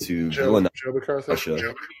era to Joe McCarthy.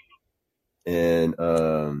 Russia. And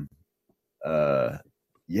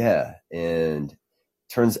yeah, and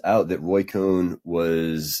turns out that Roy Cohn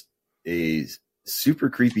was a super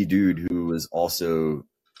creepy dude who was also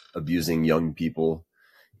abusing young people.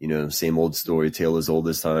 Same old story, tale as old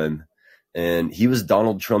as time. And he was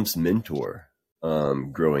Donald Trump's mentor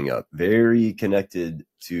growing up, very connected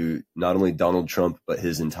to not only Donald Trump, but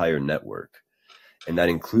his entire network. And that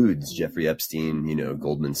includes Jeffrey Epstein,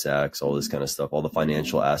 Goldman Sachs, all this kind of stuff, all the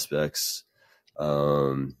financial aspects.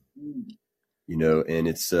 And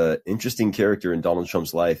it's an interesting character in Donald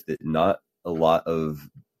Trump's life that not a lot of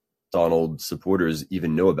Donald supporters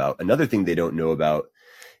even know about. Another thing they don't know about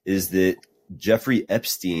is that Jeffrey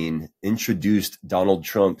Epstein introduced Donald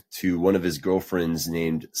Trump to one of his girlfriends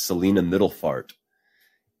named Selena Middlefart.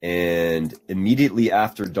 And immediately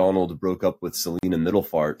after Donald broke up with Selena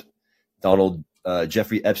Middlefart,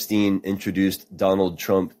 Jeffrey Epstein introduced Donald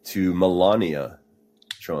Trump to Melania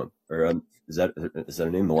Trump. Or is that her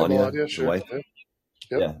name? Melania, sure. The wife?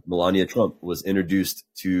 Yep. Yeah, Melania Trump was introduced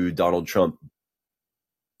to Donald Trump.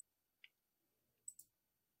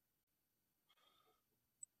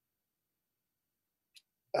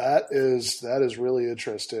 That is really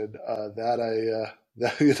interesting. That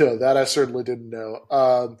I certainly didn't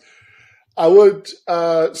know. I would.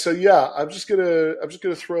 So yeah, I'm just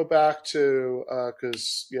gonna throw back to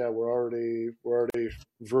because we're already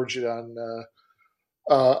verging on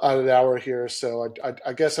an hour here. So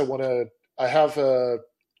I guess I have a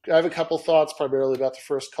couple thoughts primarily about the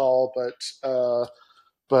first call,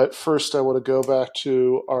 but first I want to go back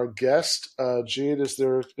to our guest. Djene, is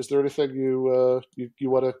there anything you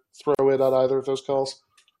want to throw in on either of those calls?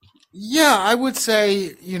 Yeah, I would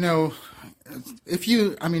say, if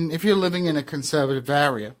you're living in a conservative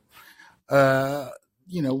area,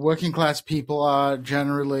 working class people are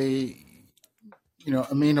generally,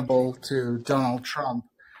 amenable to Donald Trump.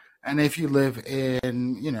 And if you live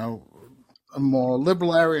in, a more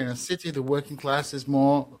liberal area in a city, the working class is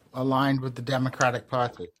more aligned with the Democratic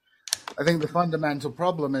Party. I think the fundamental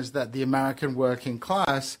problem is that the American working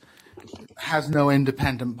class has no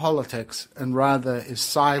independent politics and rather is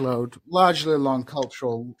siloed largely along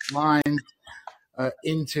cultural lines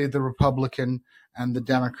into the Republican and the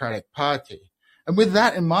Democratic Party. And with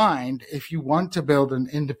that in mind, if you want to build an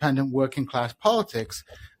independent working class politics,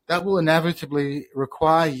 that will inevitably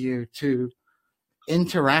require you to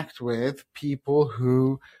interact with people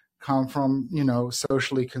who come from,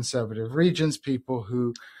 socially conservative regions, people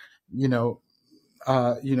who,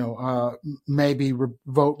 maybe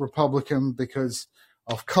vote Republican because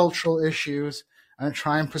of cultural issues, and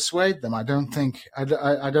try and persuade them. I don't think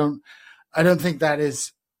that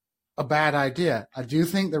is a bad idea. I do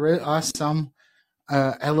think there are some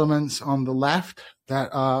elements on the left that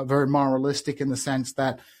are very moralistic in the sense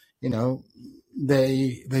that,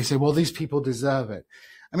 they say, well, these people deserve it.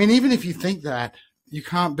 I mean, even if you think that, you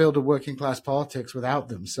can't build a working class politics without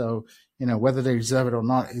them. So, whether they deserve it or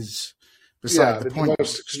not is beside the point. The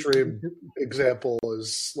most extreme example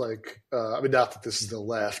is like, not that this is the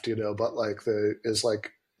left, but is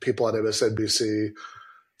people on MSNBC.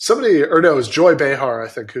 It was Joy Behar, I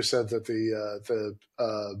think, who said that the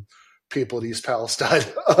people in East Palestine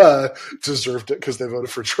deserved it because they voted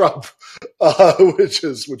for Trump, which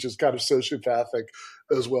is kind of sociopathic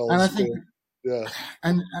as well. And as I think,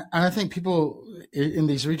 and I think people in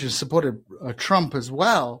these regions supported Trump as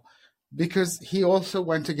well, because he also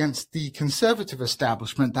went against the conservative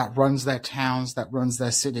establishment that runs their towns, that runs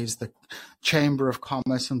their cities, the Chamber of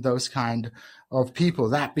Commerce and those kind of people.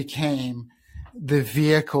 That became the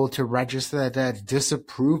vehicle to register their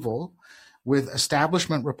disapproval with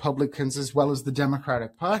establishment Republicans as well as the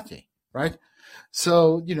Democratic Party, right?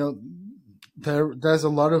 So, there's a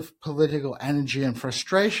lot of political energy and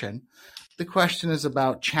frustration. The question is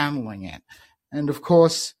about channeling it. And of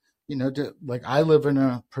course, I live in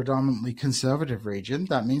a predominantly conservative region.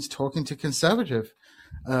 That means talking to conservative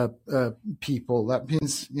people. That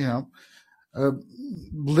means,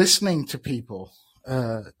 listening to people.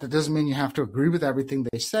 That doesn't mean you have to agree with everything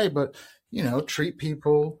they say, but, treat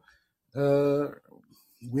people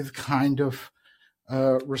with kind of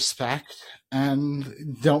respect,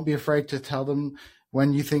 and don't be afraid to tell them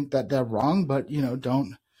when you think that they're wrong, but,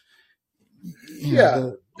 don't.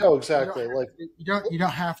 Exactly. You don't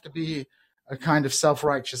have to be a kind of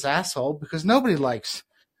self-righteous asshole, because nobody likes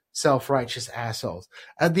self-righteous assholes.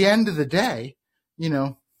 At the end of the day,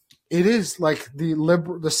 it is like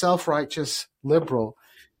the self-righteous liberal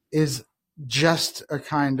is just a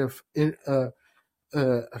kind of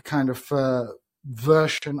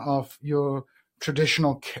version of your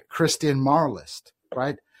traditional Christian moralist,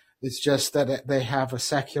 right? It's just that they have a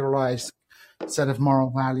secularized set of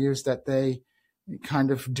moral values that they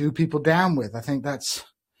kind of do people down with. I think that's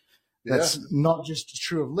not just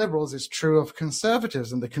true of liberals, it's true of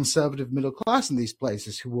conservatives and the conservative middle class in these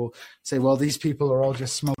places, who will say, well, these people are all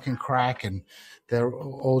just smoking crack and they're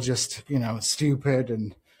all just, stupid,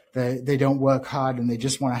 and they don't work hard and they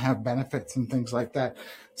just want to have benefits and things like that.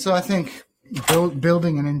 So I think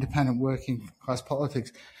building an independent working class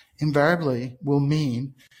politics invariably will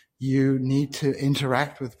mean you need to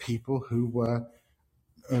interact with people who were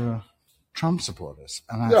Trump supporters.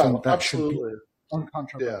 And I think that should be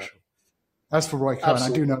uncontroversial. Yeah. That's for Roy Cohn.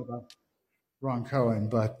 Absolutely. I do know about Ron Cohen,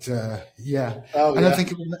 but I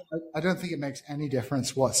don't think it makes any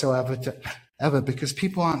difference whatsoever because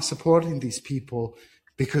people aren't supporting these people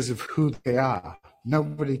because of who they are.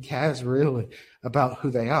 Nobody cares really about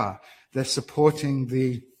who they are. They're supporting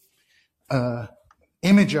the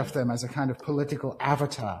image of them as a kind of political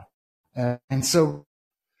avatar. And so,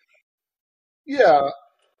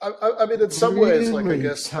 I mean, in some ways, I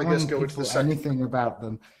guess going to the second, anything about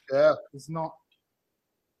them, is not.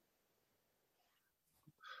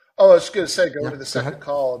 Oh, I was going to say, going to the second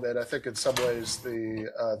call, I think in some ways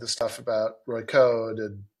the stuff about Roy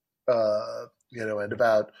Cohn and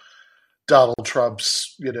about Donald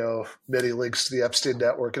Trump's many links to the Epstein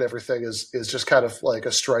network and everything is just kind of like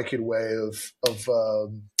a striking way of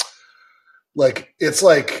it's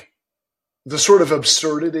like the sort of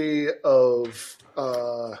absurdity of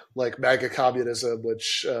MAGA communism,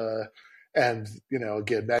 which again,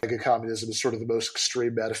 MAGA communism is sort of the most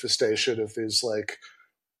extreme manifestation of these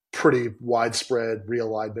pretty widespread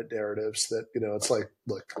realignment narratives that it's a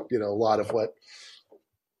lot of what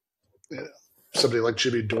somebody like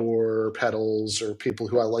Jimmy Dore peddles, or people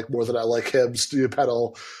who I like more than I like him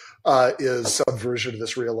peddle, is some version of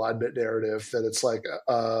this realignment narrative that it's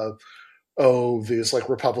these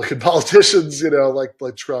Republican politicians,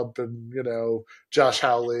 like Trump and, Josh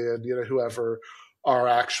Hawley and, whoever are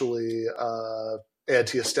actually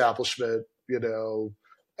anti-establishment,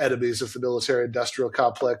 enemies of the military industrial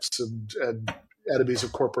complex and enemies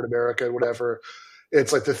of corporate America and whatever.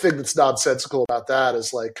 It's the thing that's nonsensical about that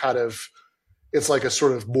is it's a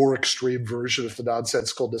sort of more extreme version of the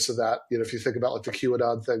nonsensicalness of that. If you think about the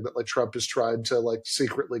QAnon thing that Trump is trying to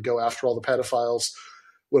secretly go after all the pedophiles,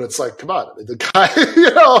 when it's like, come on, I mean, the guy,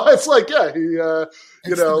 it's like, yeah, he,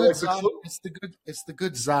 it's the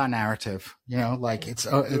good Tsar narrative, like it's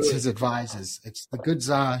his advisors. It's the good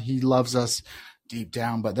Tsar. He loves us deep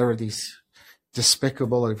down, but there are these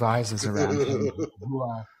despicable advisors around him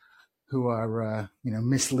who are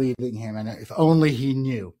misleading him. And if only he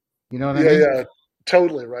knew, you know what I mean? Yeah,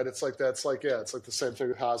 totally. Right. It's like, it's like the same thing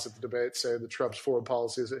with Haas at the debate saying that Trump's foreign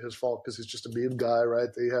policy isn't his fault because he's just a meme guy. Right.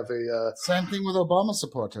 They have same thing with Obama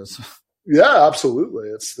supporters. Yeah, absolutely.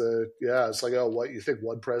 It's like, oh, what, you think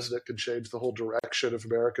one president can change the whole direction of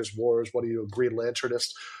America's wars? What are you, a Green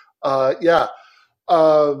Lanternist?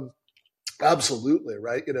 Absolutely,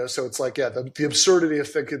 right? So it's like, the absurdity of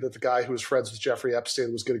thinking that the guy who was friends with Jeffrey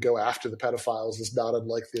Epstein was going to go after the pedophiles is not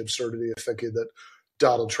unlike the absurdity of thinking that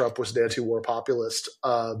Donald Trump was an anti-war populist.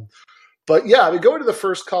 But yeah, I mean, going to the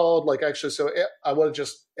first call, like actually, so I want to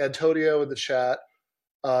just, Antonio in the chat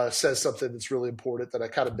says something that's really important that I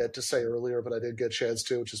kind of meant to say earlier, but I didn't get a chance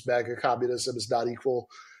to, which is MAGA communism does not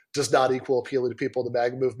equal appealing to people in the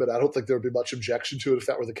MAGA movement. I don't think there would be much objection to it if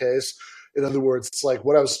that were the case. In other words, it's like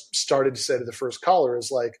what I was starting to say to the first caller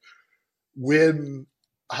is like when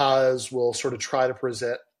Haas will sort of try to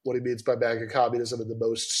present what he means by MAGA communism in the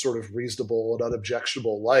most sort of reasonable and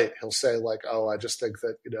unobjectionable light, he'll say like, oh, I just think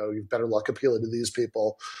that, you've better luck appealing to these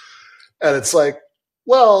people. And it's like,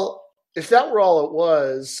 well, if that were all it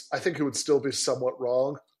was, I think it would still be somewhat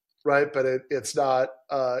wrong, right? But it's not.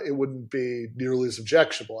 It wouldn't be nearly as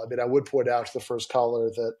objectionable. I mean, I would point out to the first caller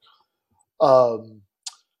that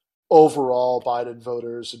overall Biden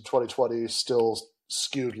voters in 2020 still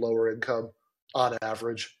skewed lower income on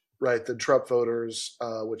average, right, than Trump voters,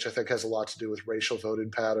 which I think has a lot to do with racial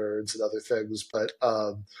voting patterns and other things, but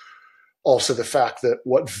also the fact that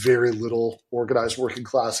what very little organized working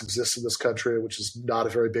class exists in this country, which is not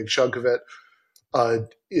a very big chunk of it,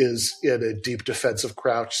 is in a deep defensive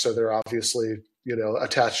crouch. So they're obviously,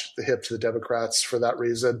 attached at the hip to the Democrats for that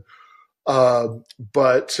reason.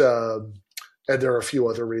 And there are a few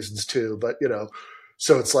other reasons too, but,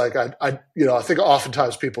 so it's like, I think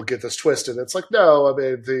oftentimes people get this twisted. It's like, no, I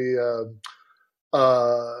mean,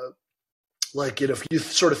 if you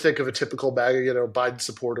sort of think of a typical MAGA, Biden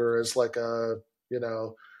supporter as like a,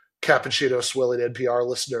 cappuccino swilling NPR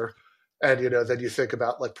listener. And, then you think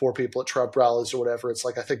about like poor people at Trump rallies or whatever. It's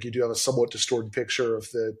like, I think you do have a somewhat distorted picture of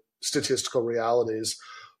the statistical realities.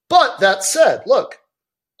 But that said, look,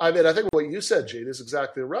 I mean, I think what you said, Djene, is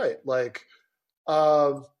exactly right. Like,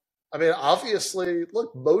 I mean, obviously,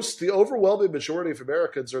 look, the overwhelming majority of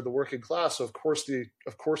Americans are the working class. So of course the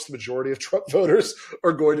majority of Trump voters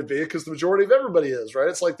are going to be, because the majority of everybody is, right?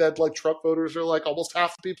 It's like that, like Trump voters are like almost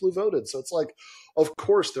half the people who voted. So it's like, of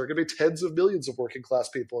course, there are going to be tens of millions of working class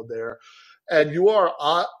people in there. And you are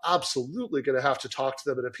absolutely going to have to talk to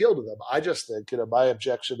them and appeal to them. I just think, my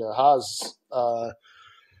objection to Haas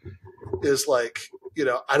is like,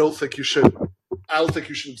 I don't think you should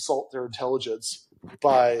insult their intelligence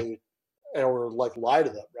or like lie to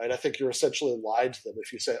them, right? I think you're essentially lying to them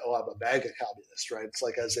if you say, "Oh, I'm a MAGA communist," right? It's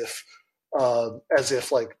like as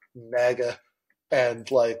if like MAGA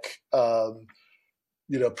and like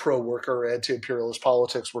pro-worker anti-imperialist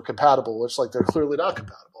politics were compatible. It's like they're clearly not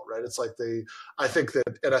compatible, right? It's like I think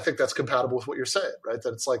that's compatible with what you're saying, right?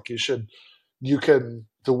 That it's like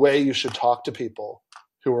the way you should talk to people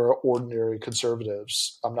who are ordinary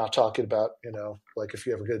conservatives. I'm not talking about, like if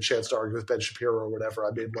you ever get a chance to argue with Ben Shapiro or whatever.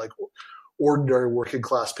 I mean, like ordinary working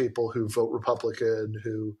class people who vote Republican,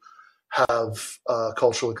 who have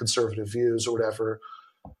culturally conservative views or whatever.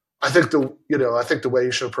 I think the way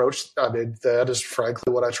you should approach, I mean, that is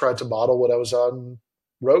frankly what I tried to model when I was on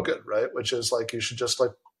Rogan, right? Which is like, you should just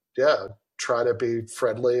like, try to be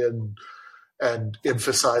friendly and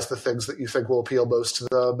emphasize the things that you think will appeal most to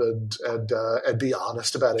them, and be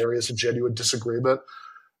honest about areas of genuine disagreement,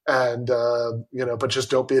 and but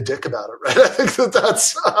just don't be a dick about it, right? I think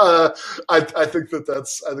that's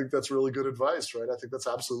I think that's really good advice, right? I think that's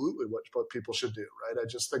absolutely what people should do, right? I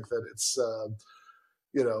just think that it's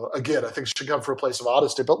again, I think it should come from a place of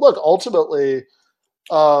honesty. But look, ultimately,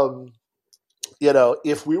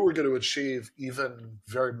 if we were going to achieve even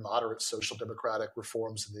very moderate social democratic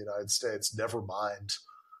reforms in the United States, never mind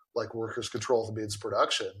like workers' control of the means of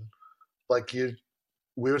production, like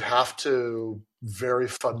we would have to very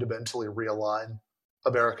fundamentally realign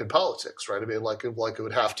American politics, right? I mean, like it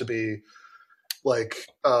would have to be like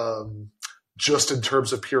just in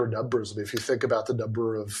terms of pure numbers. I mean, if you think about the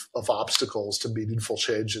number of obstacles to meaningful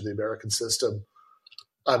change in the American system,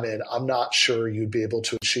 I mean, I'm not sure you'd be able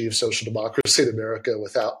to achieve social democracy in America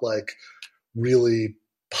without like really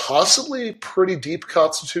possibly pretty deep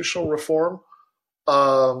constitutional reform.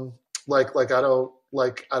 Like I don't,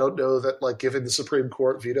 like, I don't know that, like, giving the Supreme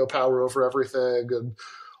Court veto power over everything and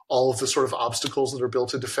all of the sort of obstacles that are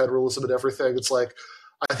built into federalism and everything, it's like,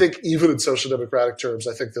 I think even in social democratic terms,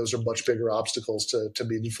 I think those are much bigger obstacles to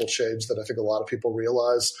meaningful change than I think a lot of people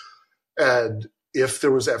realize. And if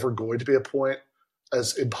there was ever going to be a point,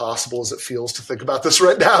 as impossible as it feels to think about this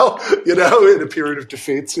right now, in a period of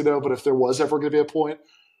defeats, but if there was ever going to be a point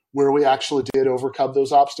where we actually did overcome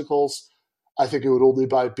those obstacles, I think it would only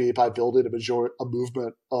be by building a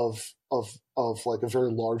movement of like a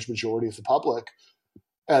very large majority of the public.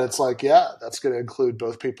 And it's like, yeah, that's going to include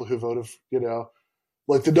both people who voted,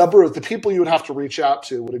 like the number of the people you would have to reach out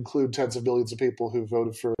to would include tens of millions of people who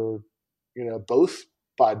voted for, both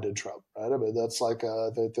Biden and Trump, right? I mean, that's like,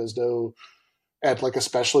 there's no, and like,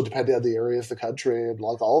 especially depending on the area of the country and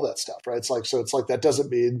like all that stuff, right? It's like that doesn't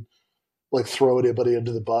mean like throw anybody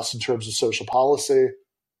into the bus in terms of social policy,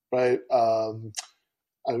 right?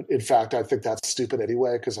 In fact, I think that's stupid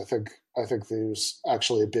anyway, because I think there's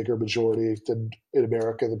actually a bigger majority in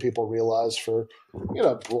America than people realize for,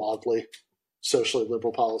 broadly socially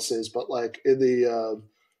liberal policies. But like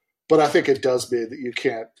but I think it does mean that you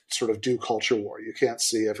can't sort of do culture war. You can't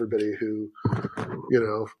see everybody who,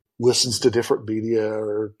 listens to different media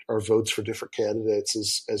or votes for different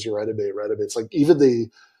candidates as your enemy, right? I mean, it's like even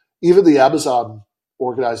the Amazon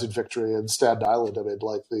organizing victory in Staten Island. I mean,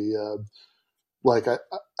 like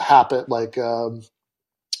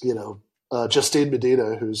Justine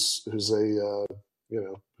Medina, who's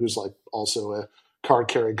like also a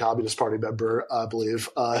card-carrying Communist Party member, I believe,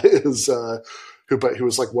 who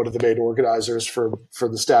was like one of the main organizers for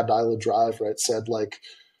the Staten Island Drive, right? Said like,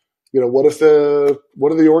 what if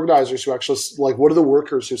one of the organizers who actually, like, one of the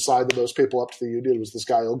workers who signed the most people up to the union was this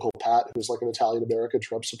guy, Uncle Pat, who's like an Italian-American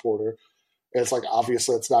Trump supporter. And it's like,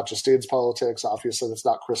 obviously it's not Justine's politics. Obviously it's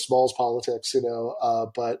not Chris Small's politics,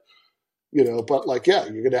 but like, yeah,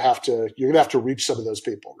 you're going to have to reach some of those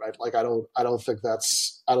people, right? Like, I don't think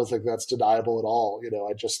that's deniable at all.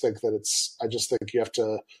 I just think you have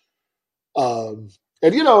to, and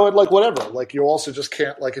like, whatever, like, you also just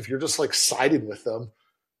can't, like, if you're just like siding with them,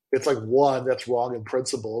 it's like, one, that's wrong in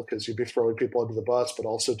principle because you'd be throwing people under the bus, but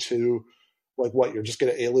also two, like, what, you're just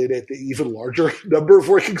going to alienate the even larger number of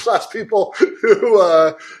working class people who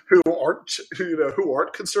aren't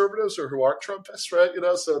conservatives or who aren't Trumpists, right?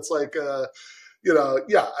 So it's like,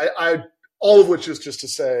 yeah, I all of which is just to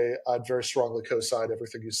say I'd very strongly co-sign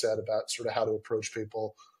everything you said about sort of how to approach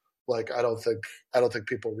people. Like, I don't think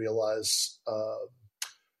people realize.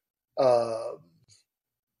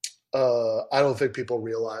 I don't think people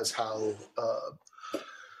realize how,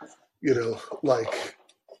 like,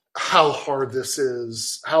 how hard this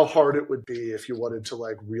is, how hard it would be if you wanted to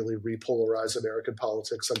like really repolarize American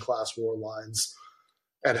politics on class war lines,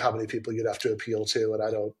 and how many people you'd have to appeal to. And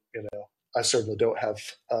I certainly don't have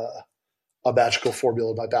a magical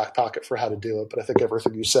formula in my back pocket for how to do it, but I think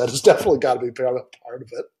everything you said has definitely got to be part of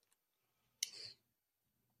it.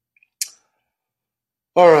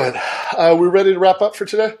 All right. We ready to wrap up for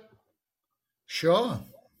today? Sure. All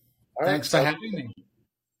right. Thanks for having me.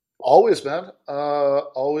 Always, man.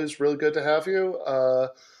 Always really good to have you.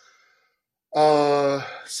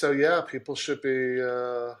 So yeah, people should be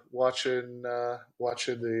watching the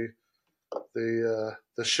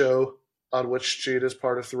show on which Djene is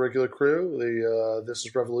part of the regular crew. The This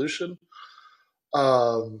is Revolution.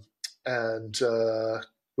 And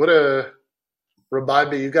what a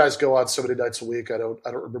remind me, you guys go on so many nights a week. I don't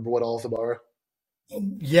remember what all of them are.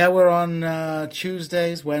 Yeah, we're on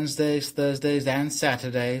Tuesdays, Wednesdays, Thursdays, and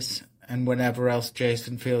Saturdays, and whenever else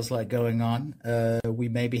Jason feels like going on. We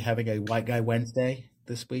may be having a White Guy Wednesday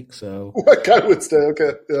this week. So White Guy Wednesday,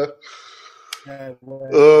 okay, yeah.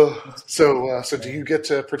 So do you get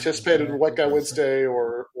to participate in White Guy Wednesday,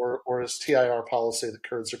 or is TIR policy the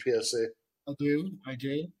Kurds or PSC? I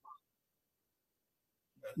do.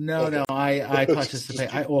 No, I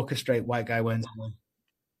participate. I orchestrate White Guy Wednesday.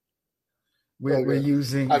 We're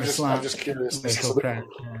using I'm Islam. just curious.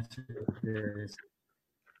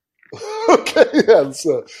 Okay, yeah.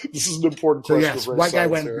 So this is an important question. Yes, White Guy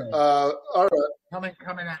Wednesday. All right.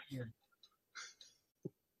 Coming at you.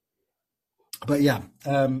 But yeah,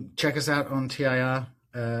 check us out on TIR.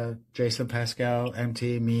 Jason, Pascal,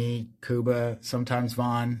 MT, me, Kuba, sometimes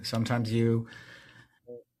Vaughn, sometimes you.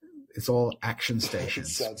 It's all action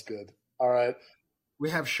stations. Sounds good. All right.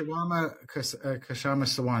 We have Kashama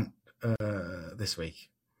Sawant this week.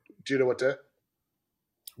 Do you know what day?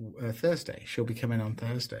 Thursday. She'll be coming on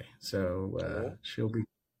Thursday. So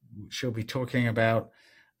she'll be talking about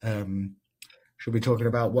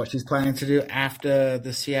what she's planning to do after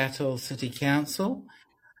the Seattle City Council,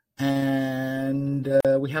 And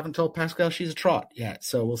we haven't told Pascal she's a trot yet,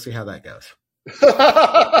 so we'll see how that goes.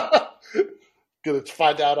 Gonna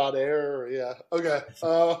find out on air. Yeah. Okay.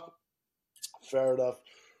 Fair enough.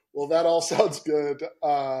 Well, that all sounds good.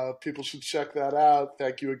 People should check that out.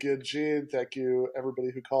 Thank you again, Djene. Thank you,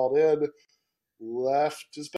 everybody who called in. Left is